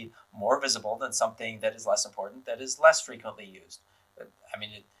should be more visible than something that is less important, that is less frequently used. I mean,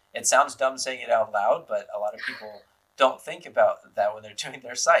 it sounds dumb saying it out loud, but a lot of people don't think about that when they're doing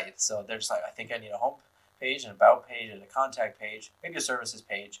their site. So there's like, I think I need a home page, an about page, and a contact page, maybe a services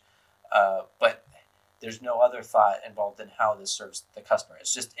page, but there's no other thought involved in how this serves the customer.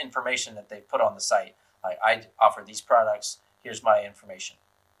 It's just information that they put on the site. Like, I offer these products. Here's my information.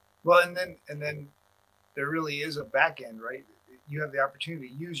 Well, and then there really is a back end, right? You have the opportunity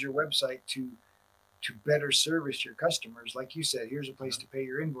to use your website to better service your customers. Like you said, here's a place to pay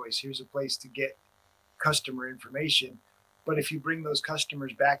your invoice. Here's a place to get customer information. But if you bring those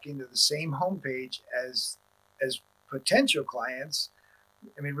customers back into the same homepage as potential clients,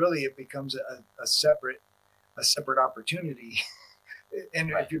 I mean, really, it becomes a separate opportunity.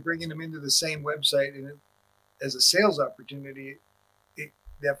 And if you're bringing them into the same website and as a sales opportunity,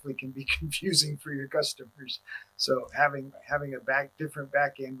 definitely can be confusing for your customers. So having a different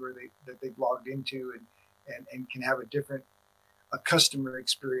back end where they've logged into and can have a customer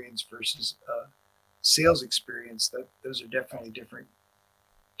experience versus a sales experience, that those are definitely different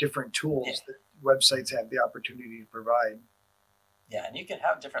Yeah. tools that websites have the opportunity to provide. Yeah, and you can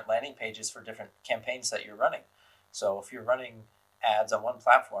have different landing pages for different campaigns that you're running. So if you're running ads on one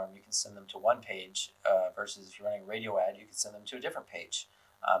platform, you can send them to one page, versus if you're running a radio ad, you can send them to a different page.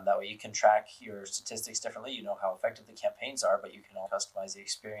 That way you can track your statistics differently. You know how effective the campaigns are, but you can also customize the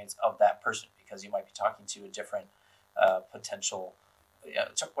experience of that person because you might be talking to a different potential,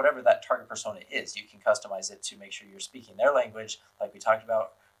 whatever that target persona is. You can customize it to make sure you're speaking their language, like we talked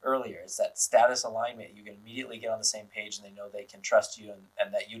about earlier. It's that status alignment. You can immediately get on the same page and they know they can trust you,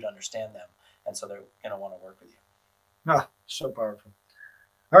 and that you'd understand them. And so they're going to want to work with you. Oh, so powerful.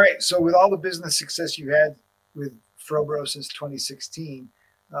 All right. So with all the business success you had with Frobro since 2016,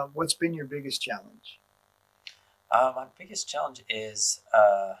 what's been your biggest challenge? My biggest challenge is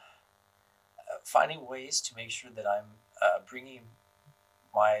finding ways to make sure that I'm bringing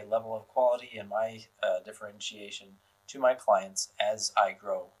my level of quality and my differentiation to my clients as I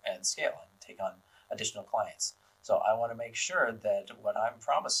grow and scale and take on additional clients. So I want to make sure that what I'm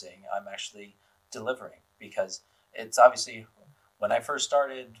promising, I'm actually delivering, because it's obviously when I first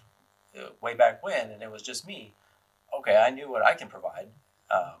started way back when, and it was just me. Okay, I knew what I can provide,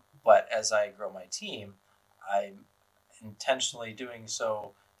 but as I grow my team, I'm intentionally doing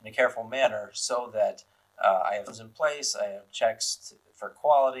so in a careful manner so that I have those in place. I have checks for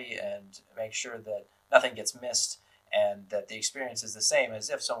quality and make sure that nothing gets missed and that the experience is the same as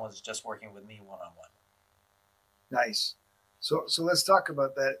if someone's just working with me one on one. Nice. So let's talk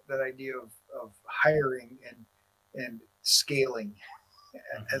about that idea of hiring and scaling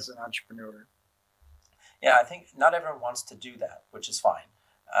Mm-hmm. as an entrepreneur. Yeah, I think not everyone wants to do that, which is fine.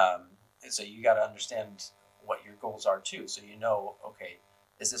 Um, so you got to understand what your goals are too. So you know, okay,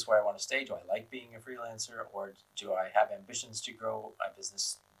 is this where I want to stay? Do I like being a freelancer, or do I have ambitions to grow my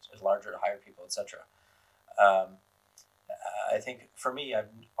business larger, to hire people, etc. Um, I think for me, I've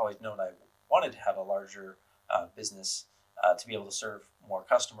always known I wanted to have a larger business to be able to serve more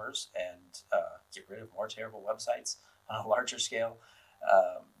customers and get rid of more terrible websites on a larger scale.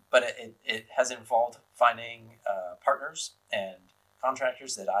 But it has involved finding partners and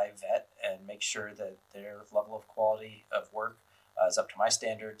contractors that I vet and make sure that their level of quality of work is up to my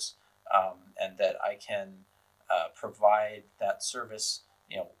standards, and that I can provide that service,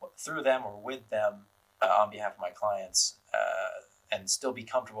 through them or with them, on behalf of my clients, and still be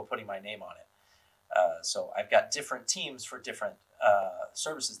comfortable putting my name on it. So I've got different teams for different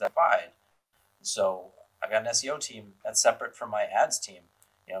services that I provide. So I've got an SEO team that's separate from my ads team,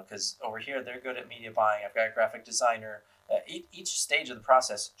 because over here they're good at media buying. I've got a graphic designer. Each stage of the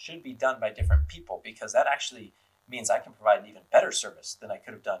process should be done by different people, because that actually means I can provide an even better service than I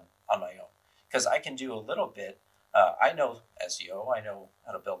could have done on my own. Because I can do a little bit. I know SEO. I know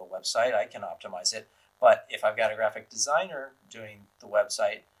how to build a website. I can optimize it. But if I've got a graphic designer doing the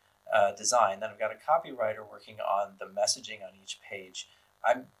website design, then I've got a copywriter working on the messaging on each page.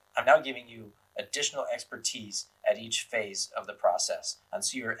 I'm now giving you additional expertise at each phase of the process, and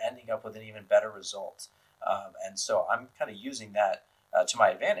so you're ending up with an even better result. And so I'm kind of using that to my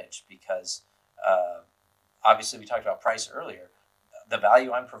advantage, because uh, obviously we talked about price earlier. The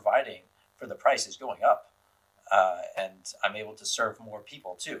value I'm providing for the price is going up, and I'm able to serve more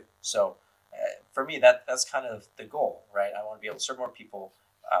people too. So for me, that's kind of the goal, right? I want to be able to serve more people,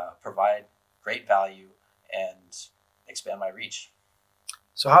 provide great value, and expand my reach.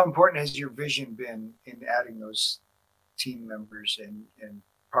 So how important has your vision been in adding those team members and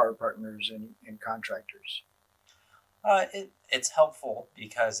power partners and contractors? It's helpful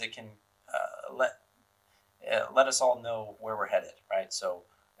because it can let us all know where we're headed, right? So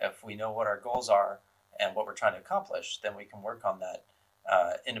if we know what our goals are and what we're trying to accomplish, then we can work on that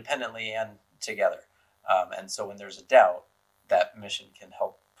independently and together. And so when there's a doubt, that mission can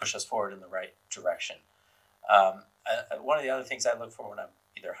help push us forward in the right direction. One of the other things I look for when I'm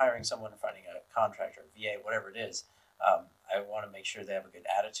either hiring someone or finding a contractor, VA, whatever it is, I want to make sure they have a good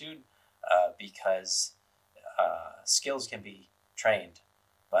attitude, because skills can be trained,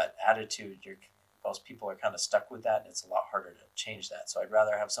 but attitude, most people are kind of stuck with that, and it's a lot harder to change that. So I'd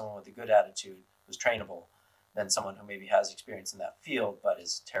rather have someone with a good attitude who's trainable than someone who maybe has experience in that field but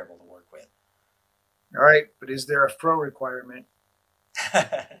is terrible to work with. All right, but is there a fro requirement?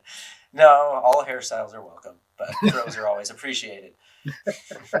 No, all hairstyles are welcome, but throws are always appreciated.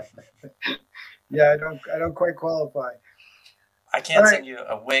 Yeah, I don't quite qualify. I All can right. send you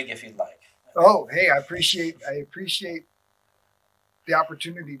a wig if you'd like. Oh, hey, I appreciate the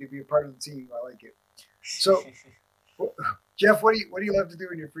opportunity to be a part of the team. I like it. So, Jeff, what do you love to do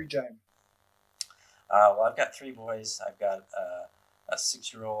in your free time? Well, I've got three boys. I've got a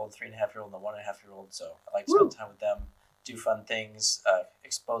 6-year-old, 3.5-year-old, and a 1.5-year-old. So I like to spend time with them, do fun things,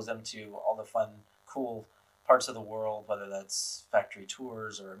 expose them to all the fun, cool parts of the world, whether that's factory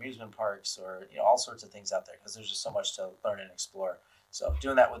tours or amusement parks or all sorts of things out there. Because there's just so much to learn and explore. So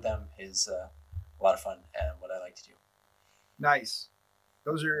doing that with them is a lot of fun and what I like to do. Nice.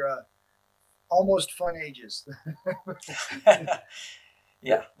 Those are almost fun ages.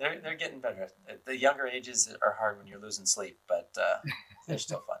 Yeah, they're getting better. The younger ages are hard when you're losing sleep, but they're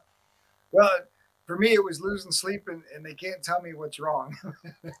still fun. Well, for me, it was losing sleep, and they can't tell me what's wrong.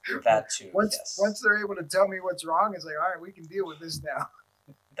 That too, once yes. they're able to tell me what's wrong, it's like, all right, we can deal with this now.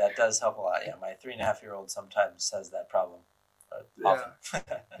 That does help a lot. Yeah, my 3.5-year-old sometimes has that problem, often.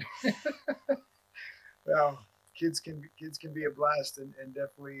 Yeah. Well, kids can be a blast and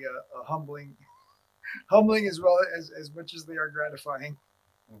definitely a humbling as well as much as they are gratifying.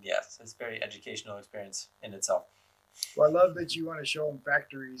 Yes, it's a very educational experience in itself. Well, I love that you want to show them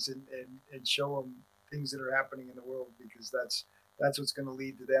factories and show them things that are happening in the world because that's what's going to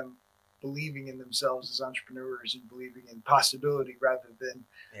lead to them believing in themselves as entrepreneurs and believing in possibility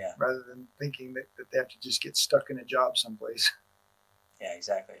Yeah, rather than thinking that they have to just get stuck in a job someplace. yeah,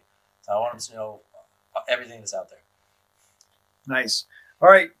 exactly. So I want them to know everything that's out there. Nice. All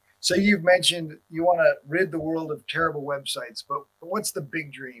right. So you've mentioned you want to rid the world of terrible websites, but what's the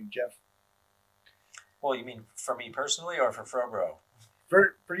big dream, Jeff? Well, you mean for me personally or for Frobro?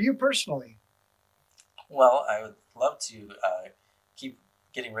 For you personally? Well, I would love to keep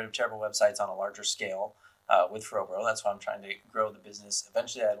getting rid of terrible websites on a larger scale with Frobro. That's why I'm trying to grow the business.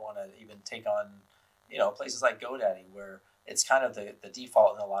 Eventually, I'd want to even take on, places like GoDaddy, where it's kind of the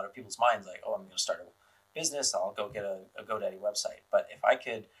default in a lot of people's minds, like, oh, I'm going to start a business, I'll go get a GoDaddy website. But if I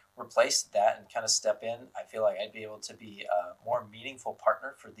could replace that and kind of step in, I feel like I'd be able to be a more meaningful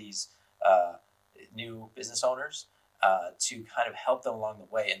partner for these uh, new business owners to kind of help them along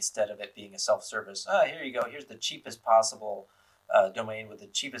the way instead of it being a self-service. Here you go. Here's the cheapest possible domain with the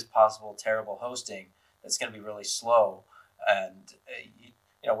cheapest possible terrible hosting that's going to be really slow, and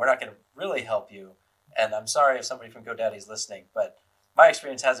we're not going to really help you. And I'm sorry if somebody from GoDaddy is listening, but my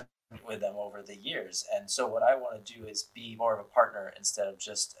experience hasn't been with them over the years. And so what I want to do is be more of a partner instead of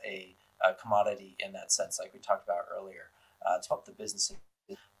just a commodity in that sense, like we talked about earlier, to help the business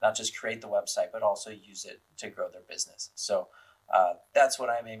not just create the website, but also use it to grow their business. So that's what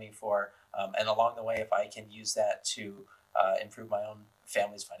I'm aiming for. And along the way, if I can use that to improve my own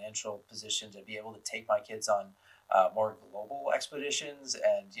family's financial position, to be able to take my kids on more global expeditions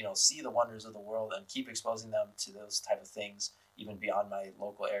and see the wonders of the world and keep exposing them to those type of things even beyond my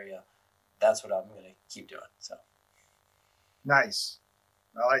local area, that's what I'm going to keep doing. So Nice.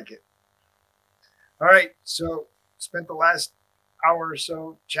 I like it. All right. So spent the last hour or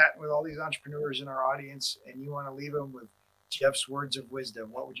so chatting with all these entrepreneurs in our audience, and you want to leave them with Jeff's words of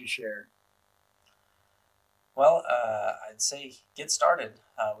wisdom. What would you share? well, I'd say get started.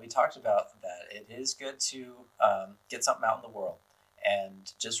 We talked about that. It is good to get something out in the world.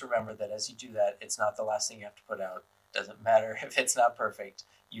 And just remember that as you do that, it's not the last thing you have to put out. Doesn't matter if it's not perfect,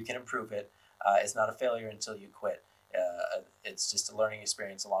 you can improve it. It's not a failure until you quit. It's just a learning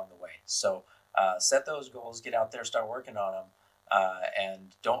experience along the way. So set those goals, get out there, start working on them,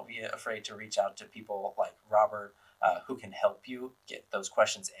 and don't be afraid to reach out to people like Robert who can help you get those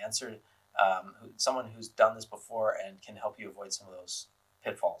questions answered. Someone who's done this before and can help you avoid some of those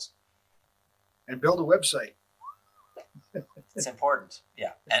pitfalls. And build a website. It's important,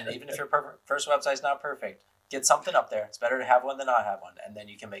 yeah. And even if your first website's not perfect, get something up there. It's better to have one than not have one, and then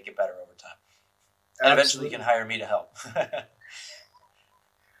you can make it better over time. And eventually, you can hire me to help.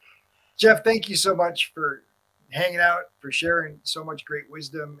 Jeff, thank you so much for hanging out, for sharing so much great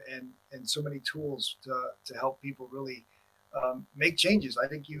wisdom and so many tools to help people really make changes. I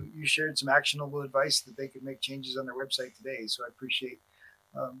think you shared some actionable advice that they could make changes on their website today. So I appreciate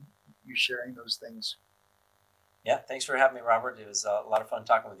you sharing those things. Yeah, thanks for having me, Robert. It was a lot of fun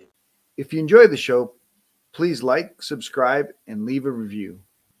talking with you. If you enjoyed the show, please like, subscribe, and leave a review.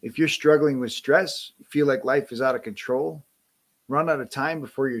 If you're struggling with stress, feel like life is out of control, run out of time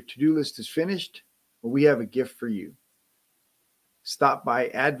before your to-do list is finished, well, we have a gift for you. Stop by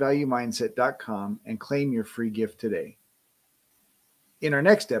addvaluemindset.com and claim your free gift today. In our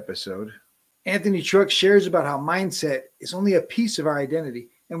next episode, Anthony Truck shares about how mindset is only a piece of our identity.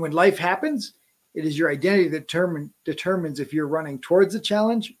 And when life happens, it is your identity that determines if you're running towards the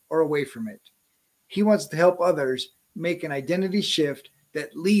challenge or away from it. He wants to help others make an identity shift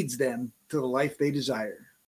that leads them to the life they desire.